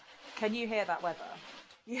it's not. Can you hear that weather?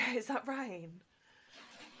 Yeah, is that rain?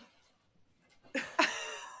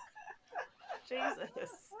 Jesus.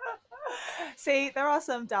 See, there are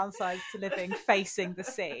some downsides to living facing the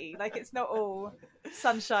sea. Like, it's not all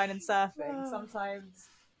sunshine and surfing. Sometimes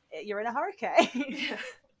you're in a hurricane.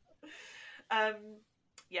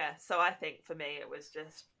 So I think for me it was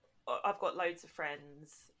just, I've got loads of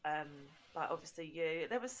friends, like obviously you,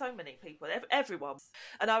 there were so many people, everyone.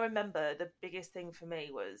 And I remember the biggest thing for me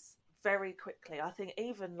was, very quickly, I think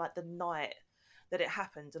even like the night that it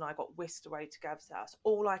happened and I got whisked away to Gav's house,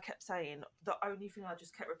 all I kept saying, the only thing I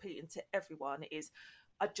just kept repeating to everyone is,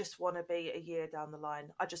 I just want to be a year down the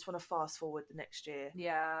line. I just want to fast forward the next year.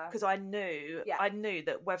 Yeah. Because I knew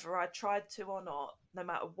that whether I tried to or not, no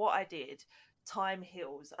matter what I did, time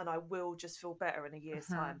heals, and I will just feel better in a year's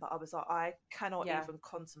time. But I was like, I cannot even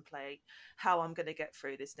contemplate how I'm going to get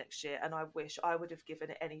through this next year. And I wish I would have given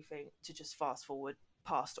it anything to just fast forward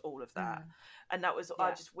past all of that. And that was,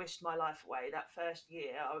 I just wished my life away. That first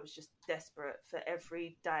year, I was just desperate for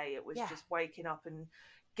every day. It was just waking up and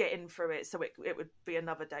getting through it, so it would be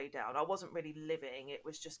another day down. I wasn't really living. It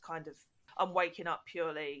was just kind of, I'm waking up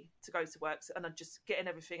purely to go to work, and I'm just getting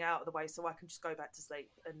everything out of the way so I can just go back to sleep,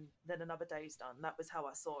 and then another day's done. That was how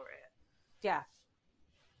I saw it.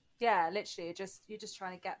 Yeah, literally, you're just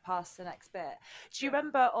trying to get past the next bit. Do you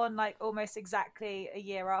remember on like almost exactly a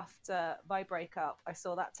year after my breakup, I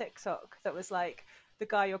saw that TikTok that was like, the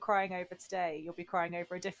guy you're crying over today, you'll be crying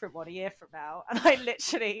over a different one a year from now. And I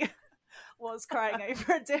literally was crying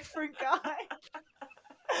over a different guy.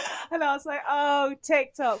 And I was like, oh,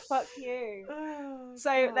 TikTok, fuck you. Oh,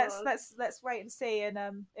 so let's wait and see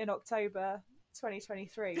in October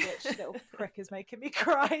 2023 which little prick is making me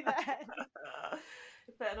cry then.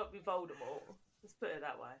 It better not be Voldemort. Let's put it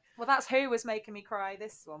that way. Well, that's who was making me cry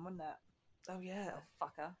this one, wasn't it? Oh yeah. Oh,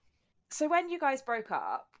 fucker. So when you guys broke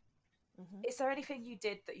up, is there anything you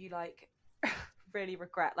did that you like really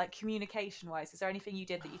regret, like communication wise? Is there anything you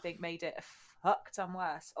did that you think made it a fuck ton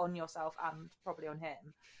worse on yourself and probably on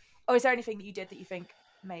him? Or is there anything that you did that you think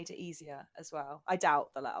made it easier as well? I doubt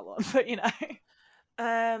the latter one, but you know.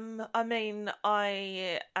 I mean,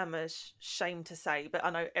 I am ashamed to say, but I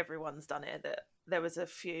know everyone's done it, that there was a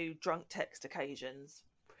few drunk text occasions.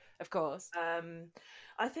 Of course.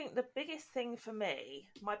 I think the biggest thing for me,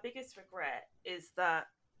 my biggest regret, is that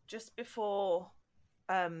just before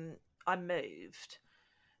I moved,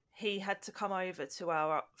 he had to come over to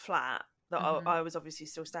our flat that I was obviously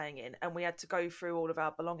still staying in, and we had to go through all of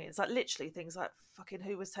our belongings, like literally things like fucking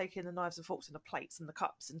who was taking the knives and forks and the plates and the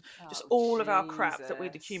cups and just all of our crap that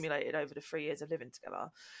we'd accumulated over the 3 years of living together.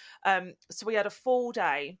 So we had a full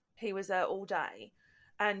day. He was there all day,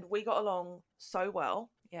 and we got along so well.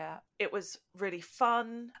 Yeah, it was really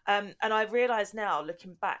fun. And I realise now,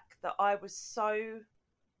 looking back, that I was so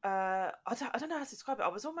I don't know how to describe it. I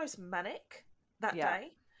was almost manic that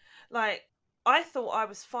day. Like, I thought I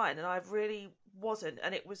was fine, and I really wasn't.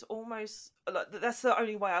 And it was almost like, that's the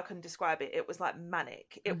only way I can describe it. It was like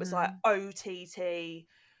manic. It was like OTT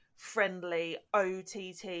friendly,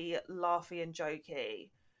 OTT laughy and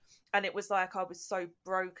jokey. And it was like I was so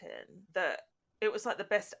broken that it was like the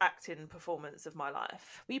best acting performance of my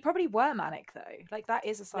life. Well, you probably were manic though. Like that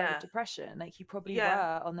is a sign Yeah. of depression. Like you probably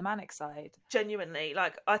Yeah. were on the manic side. Genuinely,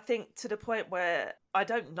 like, I think to the point where I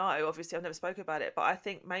don't know, obviously I've never spoken about it, but I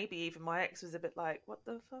think maybe even my ex was a bit like, what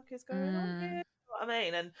the fuck is going on here? You know what I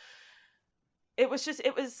mean? And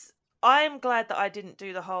I'm glad that I didn't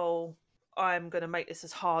do the whole I'm going to make this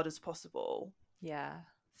as hard as possible Yeah.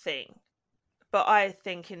 thing. But I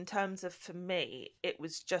think in terms of, for me, it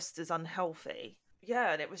was just as unhealthy.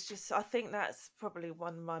 Yeah, and it was just, I think that's probably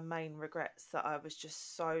one of my main regrets, that I was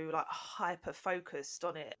just so like hyper focused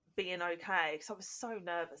on it being okay, because I was so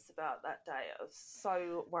nervous about that day. I was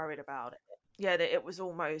so worried about it. Yeah, that it was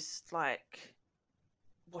almost like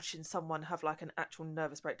watching someone have like an actual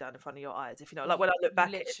nervous breakdown in front of your eyes, if you know, like when I look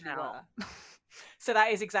back at it now. So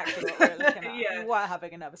that is exactly what we're looking at. Yeah. You were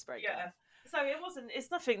having a nervous breakdown. Yeah. So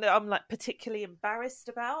it's nothing that I'm like particularly embarrassed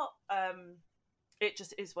about. It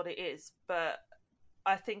just is what it is. But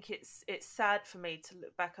I think it's sad for me to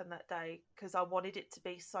look back on that day, because I wanted it to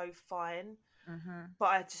be so fine. But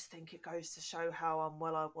I just think it goes to show how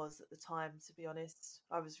unwell I was at the time, to be honest.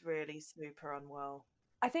 I was really super unwell.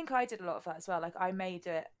 I think I did a lot of that as well. Like I made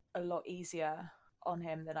it a lot easier on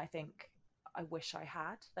him than I think I wish I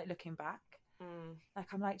had, like looking back. Like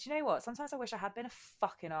I'm like, do you know what? Sometimes I wish I had been a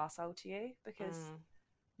fucking arsehole to you, because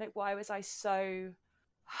like why was I so,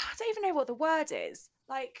 I don't even know what the word is.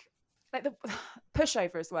 Like the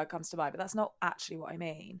pushover is the word comes to mind, but that's not actually what I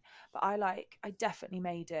mean. But I definitely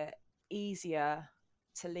made it easier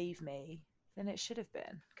to leave me than it should have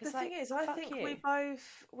been. The thing is, I think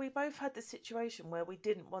we both had the situation where we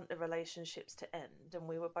didn't want the relationships to end, and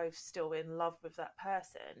we were both still in love with that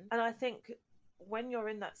person. And I think when you're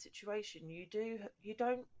in that situation, you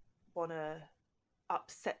don't want to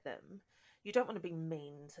upset them. You don't want to be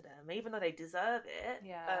mean to them, even though they deserve it.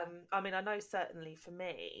 Yeah. I mean, I know certainly for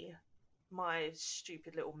me, my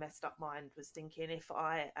stupid little messed up mind was thinking, if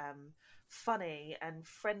I am funny and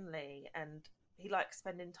friendly and he likes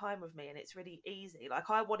spending time with me and it's really easy, like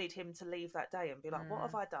I wanted him to leave that day and be like, what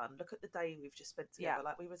have I done? Look at the day we've just spent together.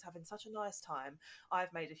 Like we was having such a nice time.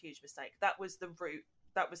 I've made a huge mistake. That was the route,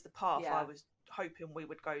 that was the path I was hoping we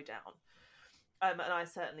would go down. And I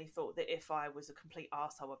certainly thought that if I was a complete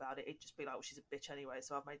arsehole about it, it'd just be like, well, she's a bitch anyway,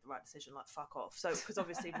 so I've made the right decision, like fuck off. So because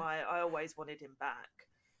obviously I always wanted him back.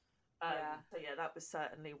 So yeah, that was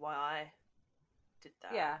certainly why I did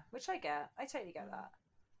that. Yeah, which I get. I totally get that.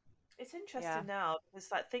 It's interesting now, because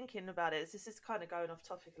like thinking about it, this is kind of going off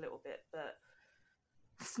topic a little bit, but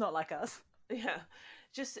it's not like us. Yeah,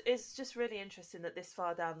 it's just really interesting that this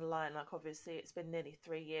far down the line, like obviously it's been nearly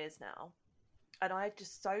 3 years now, and I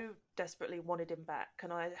just so desperately wanted him back,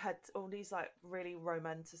 and I had all these like really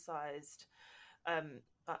romanticized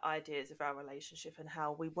ideas of our relationship and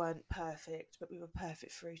how we weren't perfect, but we were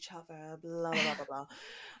perfect for each other, blah blah blah blah.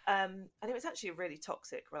 And it was actually a really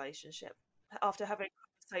toxic relationship. After having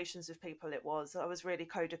conversations with people, I was really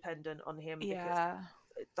codependent on him because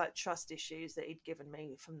like trust issues that he'd given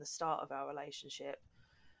me from the start of our relationship.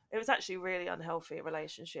 It was actually a really unhealthy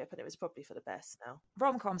relationship, and it was probably for the best now.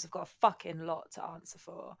 Rom-coms have got a fucking lot to answer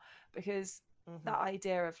for, because that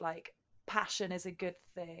idea of like passion is a good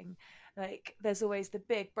thing. Like there's always the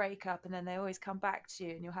big breakup and then they always come back to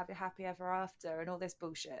you and you'll have your happy ever after and all this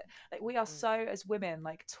bullshit. Like we are so, as women,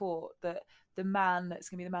 like taught that the man that's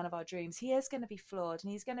going to be the man of our dreams, he is going to be flawed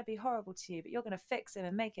and he's going to be horrible to you, but you're going to fix him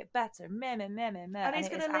and make it better. And he's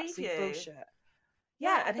going to leave you. Bullshit.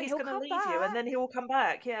 Yeah, and he's going to leave you and then he will come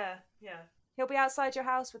back. Yeah. He'll be outside your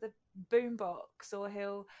house with a boombox, or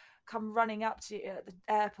he'll come running up to you at the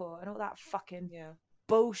airport and all that fucking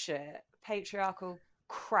bullshit, patriarchal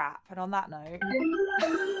crap. And on that note,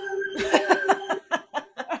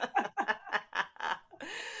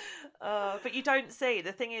 but you don't see,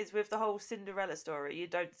 the thing is with the whole Cinderella story, you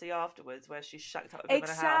don't see afterwards where she's shacked up with him in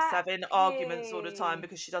a house having arguments all the time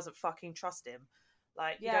because she doesn't fucking trust him.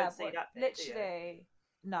 Like you don't see that bit, literally.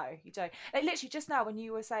 No, you don't. Like literally just now when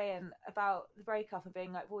you were saying about the breakup and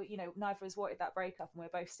being like, well, you know, neither of us wanted that breakup and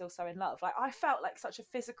we're both still so in love. Like I felt like such a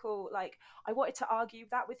physical, like I wanted to argue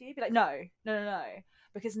that with you, be like, no.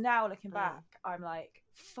 Because now looking back, I'm like,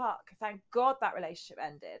 fuck, thank God that relationship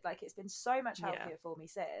ended. Like it's been so much healthier for me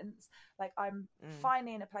since. Like I'm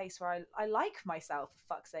finally in a place where I like myself,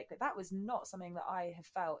 for fuck's sake. Like that was not something that I have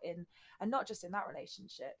felt in, and not just in that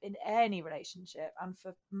relationship, in any relationship. And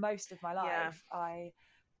for most of my life, I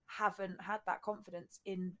haven't had that confidence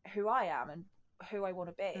in who I am and who I want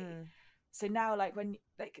to be. So now, like when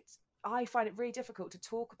I find it really difficult to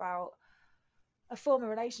talk about a former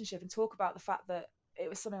relationship and talk about the fact that it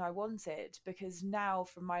was something I wanted, because now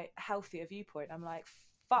from my healthier viewpoint, I'm like,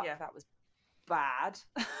 fuck, that was bad.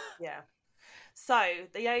 So,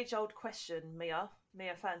 the age-old question, Mia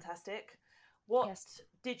Fantastic. What Yes.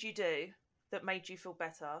 did you do that made you feel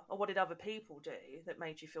better? Or what did other people do that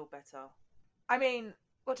made you feel better? I mean,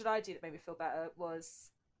 what did I do that made me feel better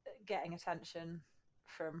was getting attention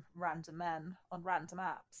from random men on random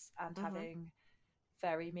apps and having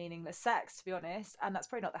very meaningless sex, to be honest. And that's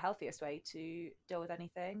probably not the healthiest way to deal with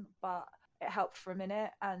anything, but it helped for a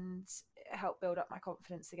minute and it helped build up my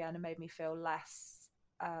confidence again and made me feel less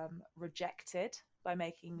rejected by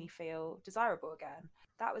making me feel desirable again.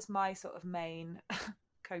 That was my sort of main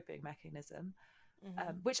coping mechanism,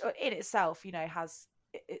 which in itself, you know, has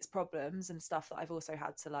its problems and stuff that I've also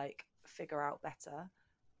had to like figure out better.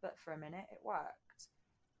 But for a minute, it worked.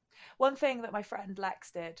 One thing that my friend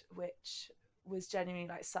Lex did, which was genuinely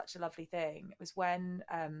like such a lovely thing, was when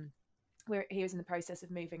he was in the process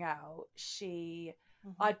of moving out.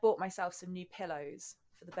 I'd bought myself some new pillows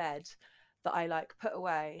for the bed that I like put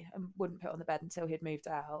away and wouldn't put on the bed until he'd moved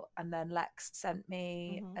out. And then Lex sent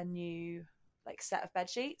me a new like set of bed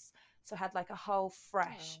sheets. So I had like a whole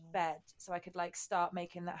fresh bed. So I could like start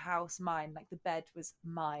making that house mine. Like the bed was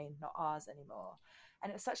mine, not ours anymore. And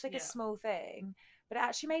it was such like a small thing, but it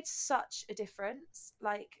actually made such a difference.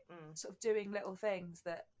 Like sort of doing little things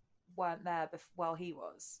that weren't there while he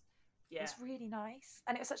was. It was really nice.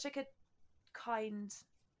 And it was such like a kind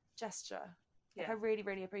gesture. Like I really,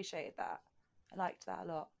 really appreciated that. I liked that a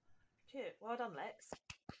lot. Cute. Well done, Lex.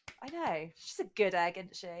 I know. She's a good egg,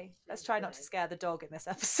 isn't she? Let's try not to scare the dog in this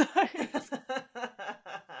episode.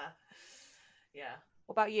 Yeah.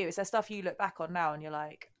 What about you? Is there stuff you look back on now and you're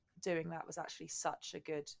like, doing that was actually such a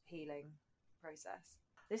good healing process?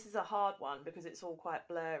 This is a hard one because it's all quite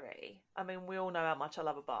blurry. I mean, we all know how much I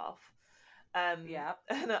love a bath. And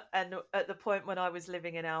at the point when I was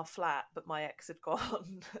living in our flat, but my ex had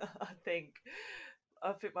gone, I think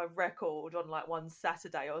my record on like one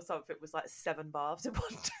Saturday or something was like 7 baths in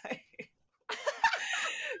one day.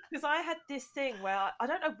 Because I had this thing where I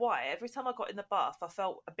don't know why, every time I got in the bath, I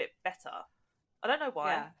felt a bit better. I don't know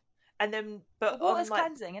why. Yeah. And then, but water's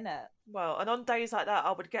cleansing, isn't it? Well, and on days like that,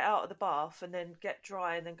 I would get out of the bath and then get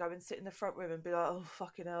dry and then go and sit in the front room and be like, oh,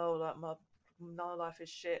 fucking hell, like my life is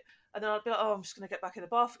shit. And then I'd be like, oh, I'm just going to get back in the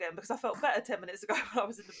bath again because I felt better 10 minutes ago when I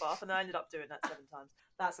was in the bath, and I ended up doing that 7 times.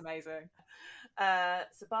 That's amazing.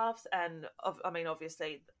 So baths, and I mean,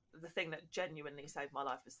 obviously, the thing that genuinely saved my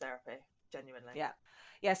life was therapy. Genuinely. Yeah.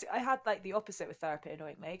 Yes, I had like the opposite with therapy,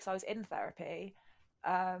 annoyingly, because I was in therapy,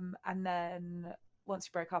 and then once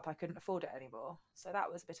we broke up, I couldn't afford it anymore. So that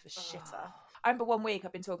was a bit of a shitter. I remember one week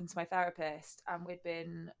I've been talking to my therapist and we'd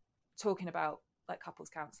been talking about like couples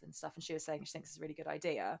counselling and stuff, and she was saying she thinks it's a really good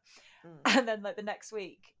idea. And then like the next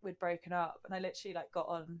week we'd broken up and I literally like got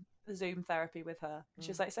on Zoom therapy with her. And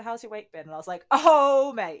she was like, so how's your week been? And I was like,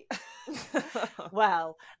 oh mate,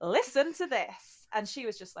 well, listen to this. And she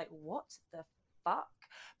was just like, what the fuck?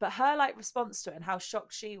 But her like response to it and how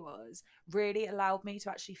shocked she was really allowed me to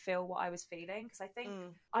actually feel what I was feeling, because I think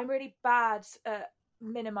I'm really bad at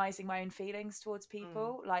minimizing my own feelings towards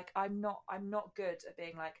people. Like I'm not good at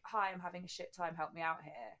being like, hi, I'm having a shit time, help me out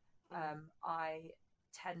here. I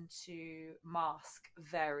tend to mask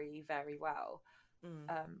very, very well.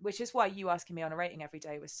 Which is why you asking me on a rating every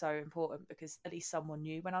day was so important, because at least someone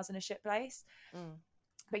knew when I was in a shit place.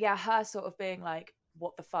 But yeah, her sort of being like,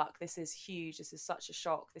 what the fuck, this is huge, this is such a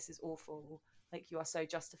shock, this is awful, like you are so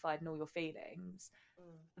justified in all your feelings,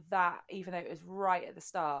 that even though it was right at the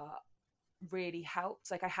start, really helped.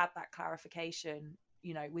 Like I had that clarification,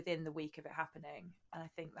 you know, within the week of it happening, and I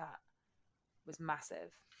think that was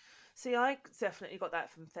massive. See, I definitely got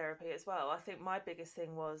that from therapy as well. I think my biggest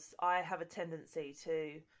thing was I have a tendency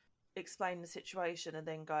to explain the situation and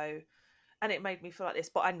then go, and it made me feel like this,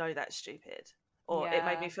 but I know that's stupid. Or it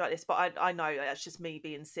made me feel like this, but I know that's just me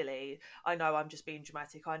being silly. I know I'm just being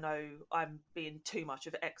dramatic. I know I'm being too much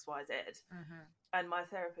of X, Y, Z. And my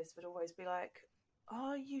therapist would always be like,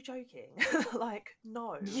 are you joking? Like,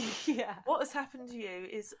 no. Yeah. What has happened to you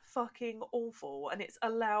is fucking awful, and it's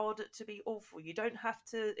allowed to be awful. You don't have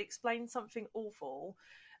to explain something awful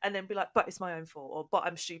and then be like, but it's my own fault, or but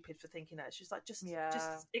I'm stupid for thinking that. She's like,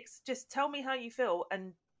 just tell me how you feel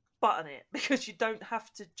and button it, because you don't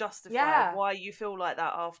have to justify why you feel like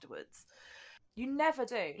that afterwards. You never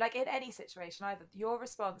do. Like in any situation either, your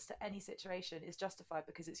response to any situation is justified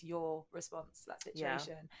because it's your response to that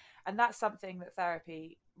situation. And that's something that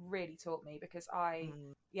therapy really taught me, because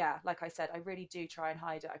like I said, I really do try and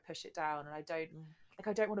hide it. I push it down, and I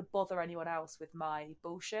don't want to bother anyone else with my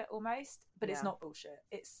bullshit almost, but it's not bullshit.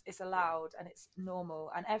 It's allowed and it's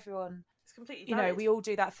normal, and everyone, it's completely valid. You know, we all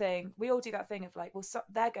do that thing of like, well,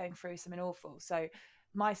 they're going through something awful, so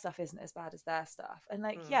my stuff isn't as bad as their stuff. And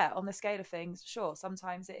like, Mm. yeah, on the scale of things, sure,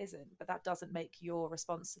 sometimes it isn't, but that doesn't make your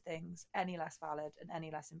response to things any less valid and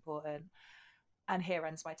any less important. And here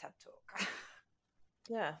ends my TED talk.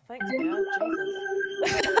 Yeah, thanks, Mia.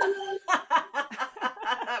 Jesus.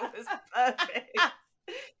 That was perfect.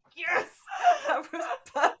 Yes, that was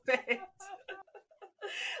perfect.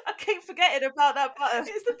 I keep forgetting about that button.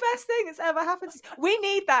 It's the best thing that's ever happened. We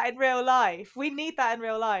need that in real life. We need that in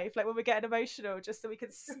real life. Like when we're getting emotional, just so we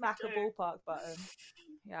can smack a ballpark button.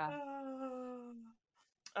 Yeah.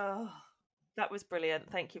 Oh, that was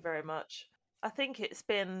brilliant. Thank you very much. I think it's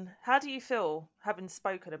been. How do you feel having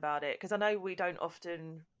spoken about it? Because I know we don't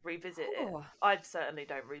often revisit it. Oh. I certainly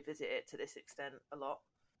don't revisit it to this extent a lot.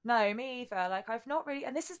 No, me either. Like I've not really,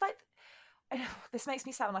 and this is like, this makes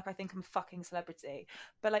me sound like I think I'm a fucking celebrity,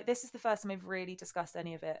 but like this is the first time I've really discussed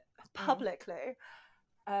any of it publicly.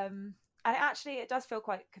 And it does feel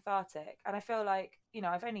quite cathartic. And I feel like, you know,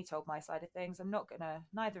 I've only told my side of things. I'm not gonna,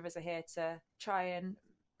 neither of us are here to try and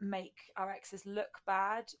make our exes look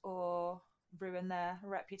bad or ruin their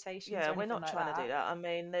reputations. Yeah, or we're not like trying to do that. I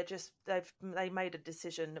mean, they made a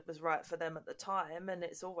decision that was right for them at the time, and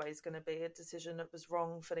it's always going to be a decision that was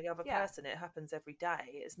wrong for the other person. It happens every day.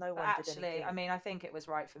 It's no one did anything. I mean, I think it was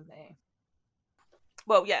right for me.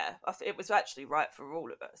 Well, yeah, it was actually right for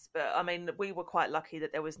all of us. But I mean, we were quite lucky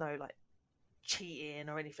that there was no like cheating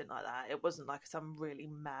or anything like that. It wasn't like some really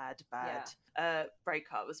bad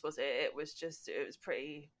breakup, was it? It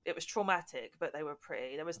was traumatic, but they were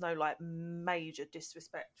pretty. There was no like major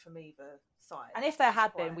disrespect from either side. And if there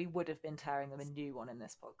had been, we would have been tearing them a new one in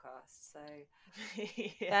this podcast. So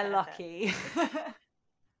they're lucky.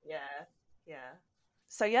 Yeah.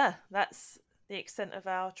 So yeah, that's the extent of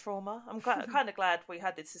our trauma. I'm kind of glad we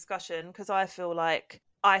had this discussion, because I feel like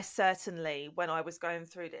I certainly, when I was going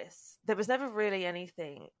through this, there was never really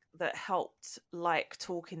anything that helped like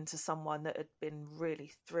talking to someone that had been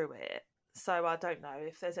really through it. So I don't know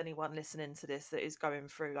if there's anyone listening to this that is going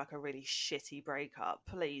through like a really shitty breakup,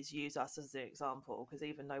 please use us as an example, because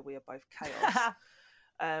even though we are both chaos,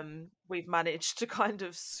 we've managed to kind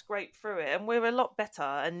of scrape through it, and we're a lot better,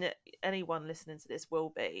 and anyone listening to this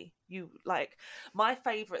will be. You like, my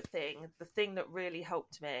favorite thing, the thing that really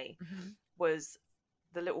helped me was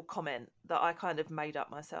the little comment that I kind of made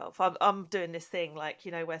up myself. I'm doing this thing like,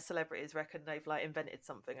 you know, where celebrities reckon they've like invented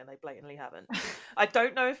something and they blatantly haven't. I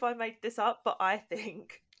don't know if I made this up, but I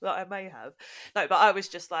think that I may have. No, but I was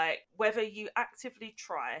just like, whether you actively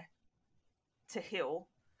try to heal,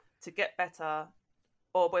 to get better,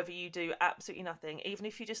 or whether you do absolutely nothing, even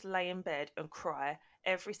if you just lay in bed and cry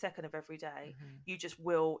every second of every day, you just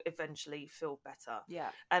will eventually feel better. Yeah.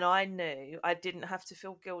 And I knew I didn't have to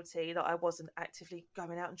feel guilty that I wasn't actively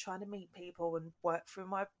going out and trying to meet people and work through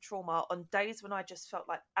my trauma. On days when I just felt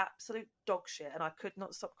like absolute dog shit and I could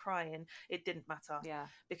not stop crying, it didn't matter. Yeah.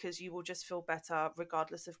 Because you will just feel better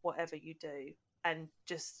regardless of whatever you do. And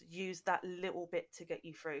just use that little bit to get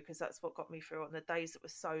you through, because that's what got me through on the days that were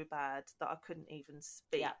so bad that I couldn't even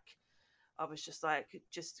speak. Yeah. I was just like,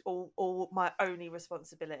 all my only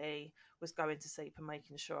responsibility was going to sleep and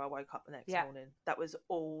making sure I woke up the next morning. That was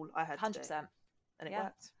all I had 100%. To do. And it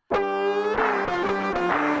worked.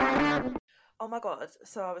 Oh my God.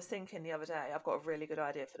 So I was thinking the other day, I've got a really good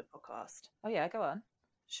idea for the podcast. Oh yeah, go on.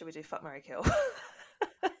 Should we do Fuck, Marry, Kill?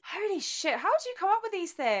 Holy shit, how did you come up with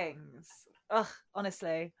these things? Ugh,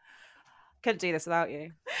 honestly. Couldn't do this without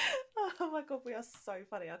you. Oh my God, we are so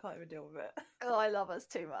funny. I can't even deal with it. Oh, I love us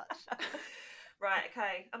too much. Right,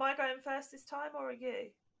 okay. Am I going first this time, or are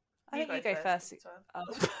you? I think you go first. This time. Oh.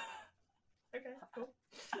 Okay, cool.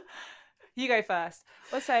 You go first.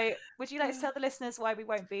 Also, would you like to tell the listeners why we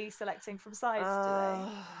won't be selecting from sides today?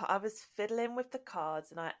 I was fiddling with the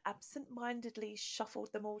cards and I absent-mindedly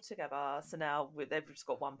shuffled them all together. So now they've just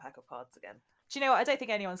got one pack of cards again. Do you know what? I don't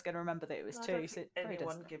think anyone's going to remember that it was two. So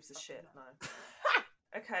anyone gives a shit, no.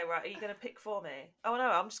 Okay, right. Are you going to pick for me? Oh, no,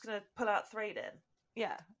 I'm just going to pull out three then.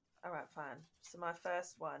 Yeah. All right, fine. So my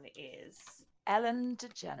first one is... Ellen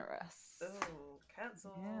DeGeneres. Oh,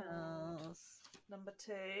 cancel. Yes. Number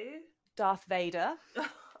 2... Darth Vader.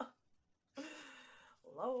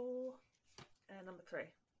 Low. And number 3.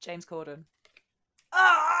 James Corden.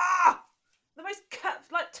 Ah! The most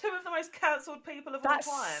two of the most cancelled people of all time.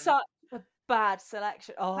 That's such a bad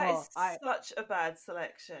selection. Oh, that is such a bad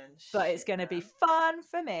selection. But it's going to be fun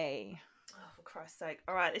for me. Oh, for Christ's sake!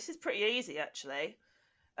 All right, this is pretty easy actually.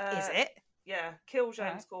 Is it? Yeah, kill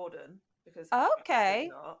James Corden because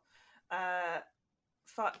okay.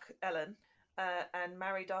 Fuck Ellen. And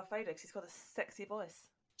marry Darth Vader because he's got a sexy voice.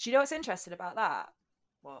 Do you know what's interesting about that?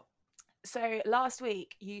 What? So last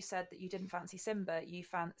week you said that you didn't fancy Simba, you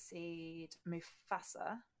fancied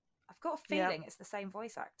Mufasa. I've got a Yeah. feeling it's the same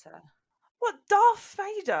voice actor. What, Darth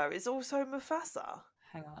Vader is also Mufasa?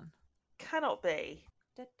 Hang on. Cannot be.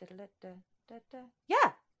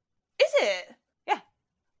 Yeah, Is it? Yeah.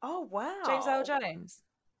 Oh, wow. James Earl Jones.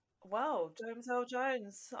 Wow, James Earl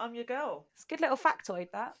Jones. I'm your girl. It's a good little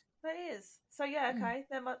factoid, that. That is. So yeah, okay.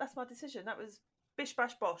 Then that's my decision. That was bish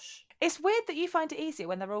bash bosh. It's weird that you find it easier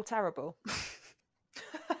when they're all terrible.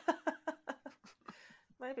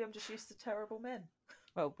 Maybe I'm just used to terrible men.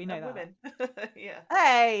 Well, we know and that. women. Yeah.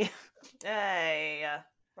 Hey! Hey.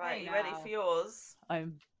 Right, Hey you ready now. for yours?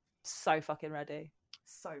 I'm so fucking ready.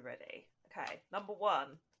 So ready. Okay, number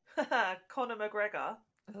 1. Conor McGregor.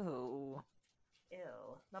 Oh. Ew.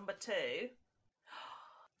 Number 2.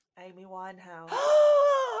 Amy Winehouse.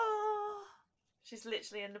 She's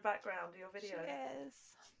literally in the background of your video. She is.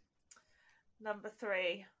 Number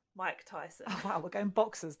 3. Mike Tyson. Oh, wow, we're going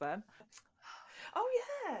boxers then. Oh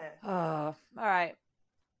yeah. Oh, all right.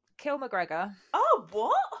 Kill McGregor. Oh,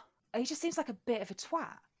 what? He just seems like a bit of a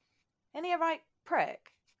twat. Isn't he a right prick?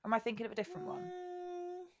 Or am I thinking of a different one?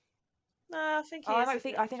 No, I think he Oh, is. I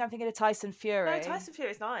think I'm thinking of Tyson Fury. No, Tyson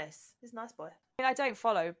Fury's nice. He's a nice boy. I mean, I don't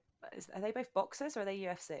follow. Are they both boxers or are they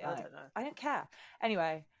UFC? I don't know. I don't care.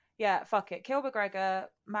 Anyway, yeah, fuck it. Kill McGregor,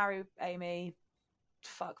 marry Amy,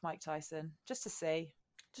 fuck Mike Tyson, just to see.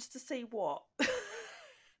 Just to see what?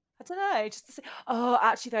 I don't know, just to see. Oh,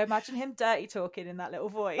 actually, though, imagine him dirty talking in that little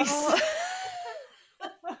voice. Oh.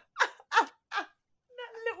 That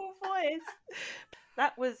little voice.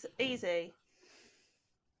 That was easy.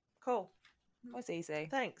 Cool. It was easy.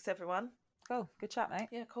 Thanks, everyone. Cool. Good chat, mate.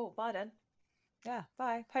 Yeah, cool. Bye then. Yeah,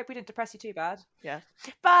 bye. Hope we didn't depress you too bad. Yeah.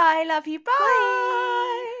 Bye. Love you.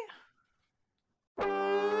 Bye.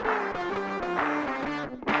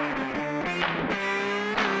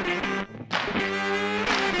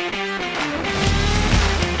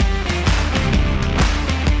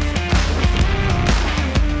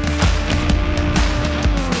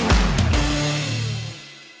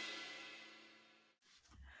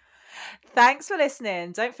 Thanks for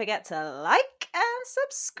listening. Don't forget to like and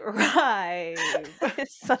subscribe.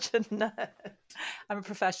 Such a nerd. I'm a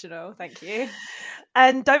professional. Thank you.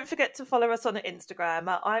 And don't forget to follow us on Instagram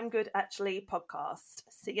at I'm Good Actually Podcast.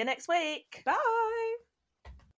 See you next week. Bye.